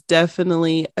 It was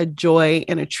definitely a joy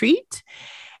and a treat.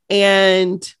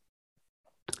 And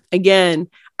again,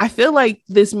 I feel like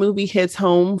this movie hits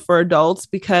home for adults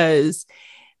because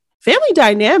family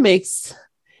dynamics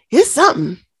is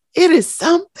something. It is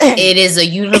something. It is a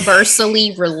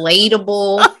universally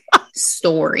relatable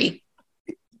story.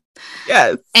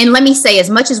 Yes. And let me say, as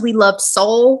much as we loved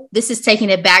Soul, this is taking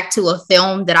it back to a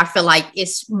film that I feel like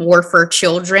is more for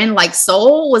children. Like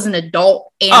Soul was an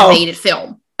adult animated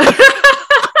film.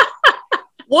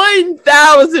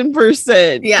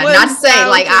 1000%. Yeah, 1, not to say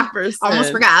like I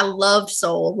almost forgot. I loved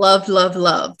Soul,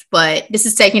 loved. But this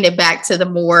is taking it back to the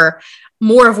more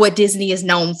of what Disney is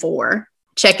known for.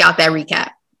 Check out that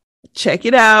recap. Check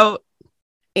it out.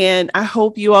 And I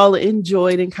hope you all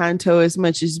enjoyed Encanto as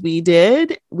much as we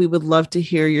did. We would love to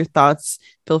hear your thoughts.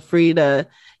 Feel free to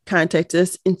contact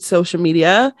us in social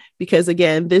media, because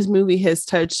again, this movie has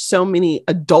touched so many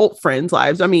adult friends'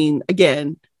 lives. I mean,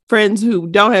 again, friends who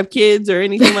don't have kids or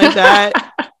anything like that.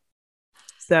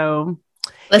 So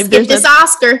let's get this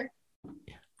Oscar.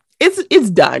 It's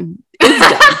done. It's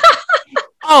done.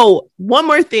 Oh, one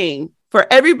more thing for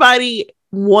everybody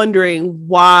wondering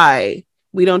why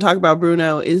we don't talk about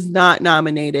Bruno is not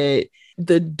nominated.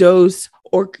 The Dos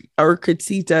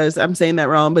Orcasitas, I'm saying that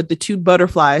wrong, but the two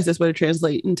butterflies, that's what it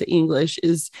translates into English,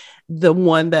 is the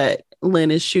one that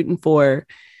Lynn is shooting for.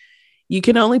 You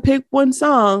can only pick one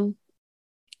song.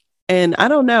 And I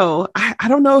don't know. I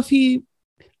don't know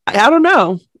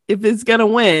if it's going to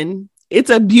win. It's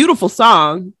a beautiful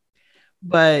song,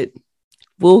 but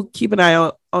we'll keep an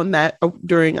eye on that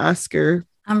during Oscar.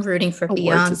 I'm rooting for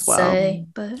awards as well. Beyonce,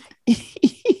 but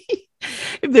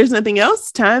if there's nothing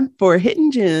else, time for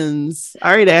Hidden Gems.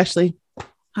 All right, Ashley.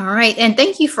 All right. And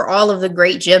thank you for all of the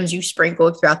great gems you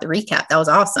sprinkled throughout the recap. That was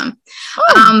awesome.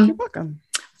 You're welcome.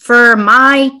 For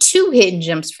my 2 hidden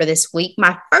gems for this week,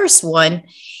 my first one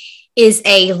is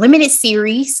a limited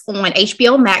series on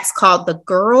HBO Max called The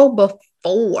Girl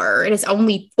Before. It is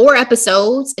only 4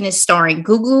 episodes and is starring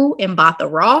Gugu and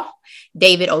Mbatha Raw,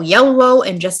 David Oyelowo,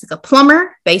 and Jessica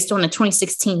Plummer, based on a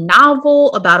 2016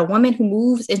 novel about a woman who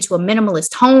moves into a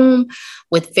minimalist home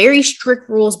with very strict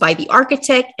rules by the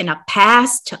architect and a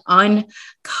past to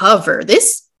uncover.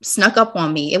 This snuck up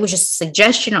on me. It was just a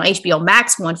suggestion on HBO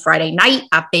Max one Friday night.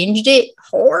 I binged it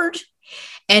hard,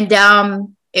 and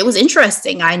it was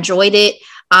interesting. I enjoyed it.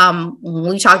 When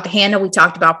we talked to Hannah, we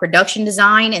talked about production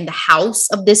design, and the house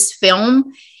of this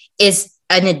film is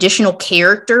an additional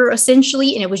character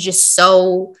essentially. And it was just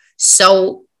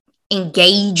so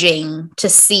engaging to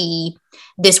see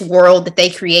this world that they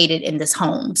created in this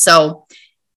home. So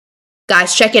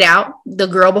guys, check it out. The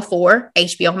Girl Before,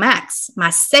 HBO Max. My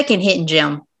second hidden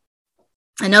gem,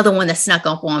 another one that snuck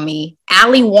up on me,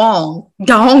 Ali Wong,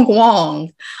 Dong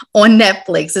Wong on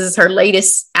Netflix. This is her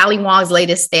latest, Ali Wong's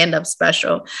latest stand-up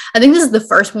special. I think this is the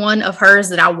first one of hers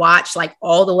that I watched like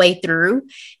all the way through.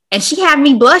 And she had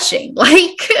me blushing,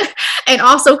 like, and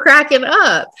also cracking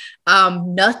up.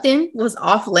 Nothing was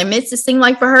off limits, it seemed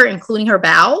like, for her, including her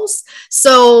bowels.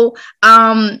 So,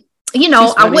 you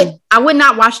know, I would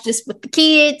not watch this with the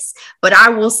kids, but I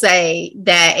will say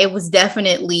that it was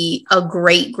definitely a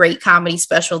great comedy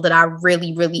special that I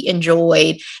really, really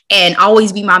enjoyed. And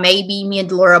Always Be My Maybe, me and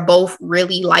Delora both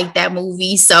really liked that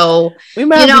movie. So, we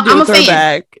might have to do a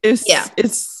throwback.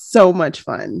 It's so much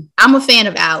fun. I'm a fan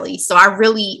of Ali, so I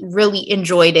really, really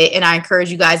enjoyed it, and I encourage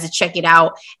you guys to check it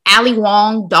out. Ali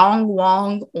Wong, Dong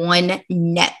Wong on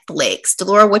Netflix.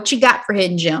 Delora, what you got for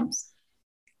hidden gems?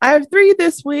 I have 3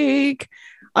 this week.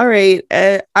 All right.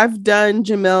 I've done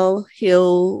Jamel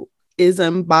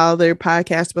Hill-ism Bother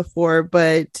podcast before,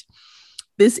 but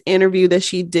this interview that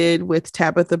she did with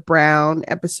Tabitha Brown,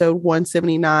 episode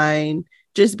 179,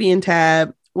 Just Being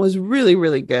Tab, was really,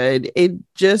 really good. It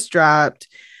just dropped.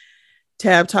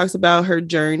 Tab talks about her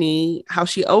journey, how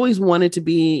she always wanted to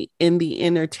be in the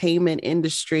entertainment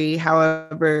industry.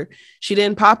 However, she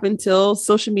didn't pop until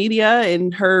social media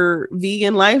and her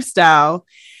vegan lifestyle.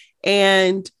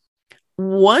 And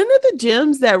one of the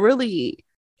gems that really,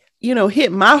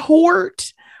 hit my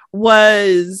heart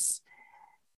was,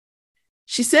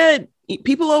 she said,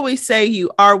 people always say you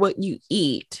are what you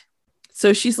eat.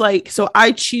 So she's like, so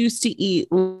I choose to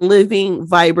eat living,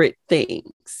 vibrant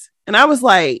things. And I was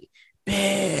like,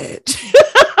 bitch.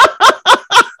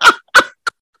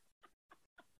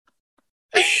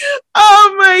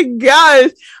 Oh my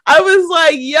gosh. I was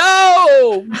like,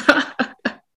 yo.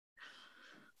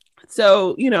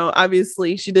 So,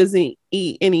 obviously she doesn't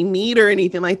eat any meat or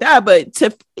anything like that, but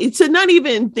to not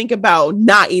even think about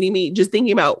not eating meat, just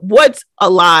thinking about what's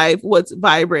alive, what's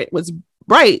vibrant, what's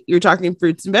bright. You're talking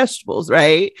fruits and vegetables,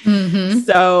 right? Mm-hmm.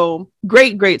 So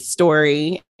great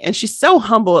story. And she's so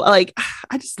humble. Like,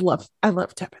 I love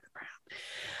Tabitha Brown.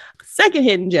 Second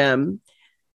hidden gem,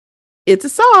 it's a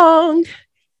song.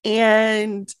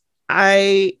 And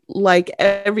I, like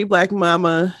every Black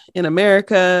mama in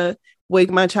America, wake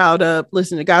my child up,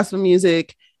 listen to gospel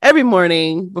music every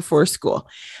morning before school.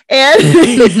 And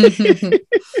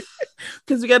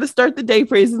because we got to start the day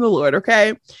praising the Lord.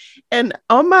 Okay. And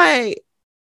on my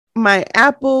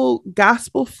Apple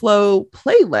Gospel Flow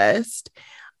playlist,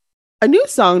 a new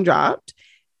song dropped,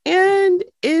 and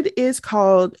it is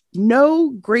called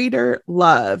No Greater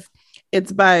Love.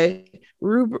 It's by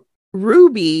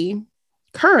Ruby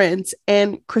Current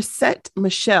and Chrisette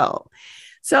Michelle.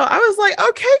 So I was like,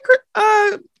 okay,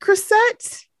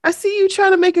 Chrisette, I see you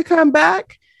trying to make a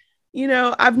comeback.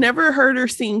 I've never heard her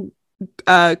sing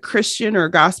Christian or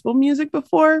gospel music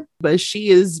before, but she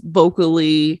is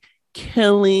vocally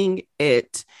killing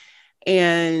it.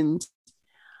 And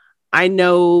I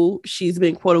know she's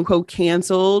been quote unquote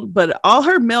canceled, but all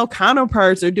her male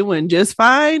counterparts are doing just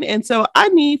fine. And so I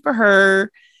need for her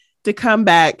to come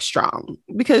back strong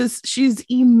because she's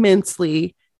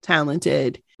immensely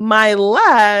talented. My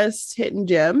last hidden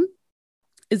gem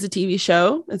is a TV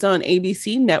show. It's on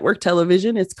ABC network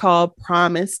television. It's called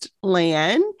Promised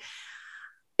Land.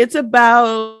 It's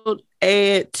about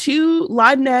two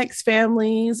Latinx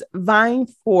families vying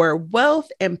for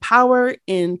wealth and power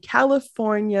in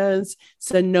California's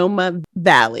Sonoma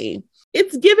Valley.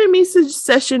 It's giving me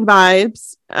Succession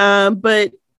vibes,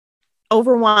 but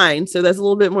over wine. So that's a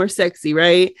little bit more sexy,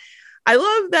 right? I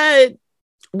love that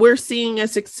we're seeing a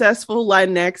successful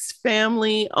Latinx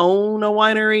family own a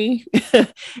winery.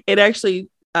 It actually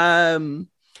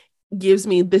gives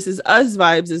me This Is Us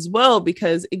vibes as well,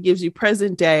 because it gives you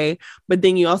present day, but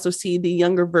then you also see the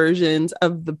younger versions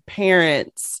of the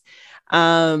parents,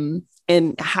 and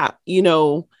how,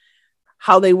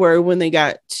 how they were when they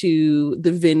got to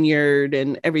the vineyard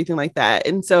and everything like that.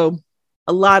 And so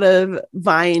a lot of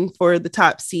vying for the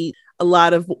top seat, a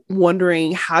lot of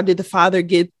wondering, how did the father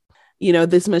get,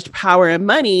 this much power and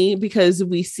money? Because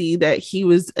we see that he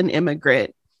was an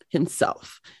immigrant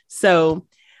himself. So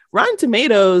Rotten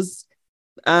Tomatoes,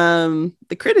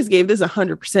 the critics gave this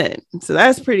 100%. So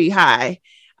that's pretty high.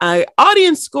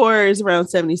 Audience score is around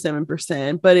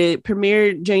 77%, but it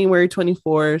premiered January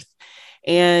 24th.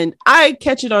 And I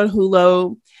catch it on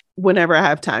Hulu whenever I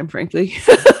have time, frankly.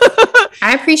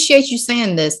 I appreciate you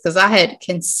saying this, because I had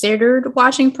considered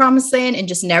watching Promised Land and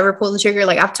just never pulled the trigger.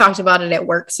 Like, I've talked about it at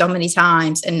work so many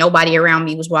times and nobody around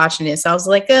me was watching it. So I was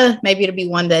like, maybe it'll be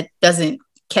one that doesn't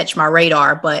catch my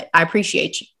radar, but I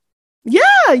appreciate you.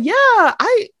 Yeah.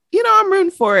 I'm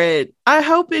rooting for it. I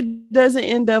hope it doesn't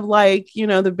end up like,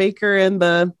 The Baker and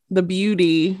the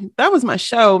Beauty. That was my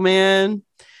show, man.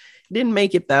 Didn't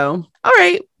make it though. All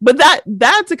right. But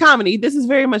that's a comedy. This is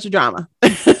very much a drama.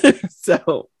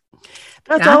 So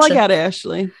that's all I got,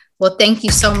 Ashley. Well, thank you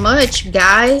so much,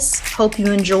 guys. Hope you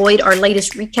enjoyed our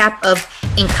latest recap of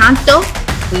Encanto.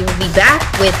 We will be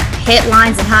back with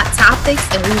headlines and hot topics,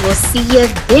 and we will see you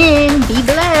then. Be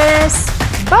blessed.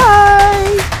 Bye.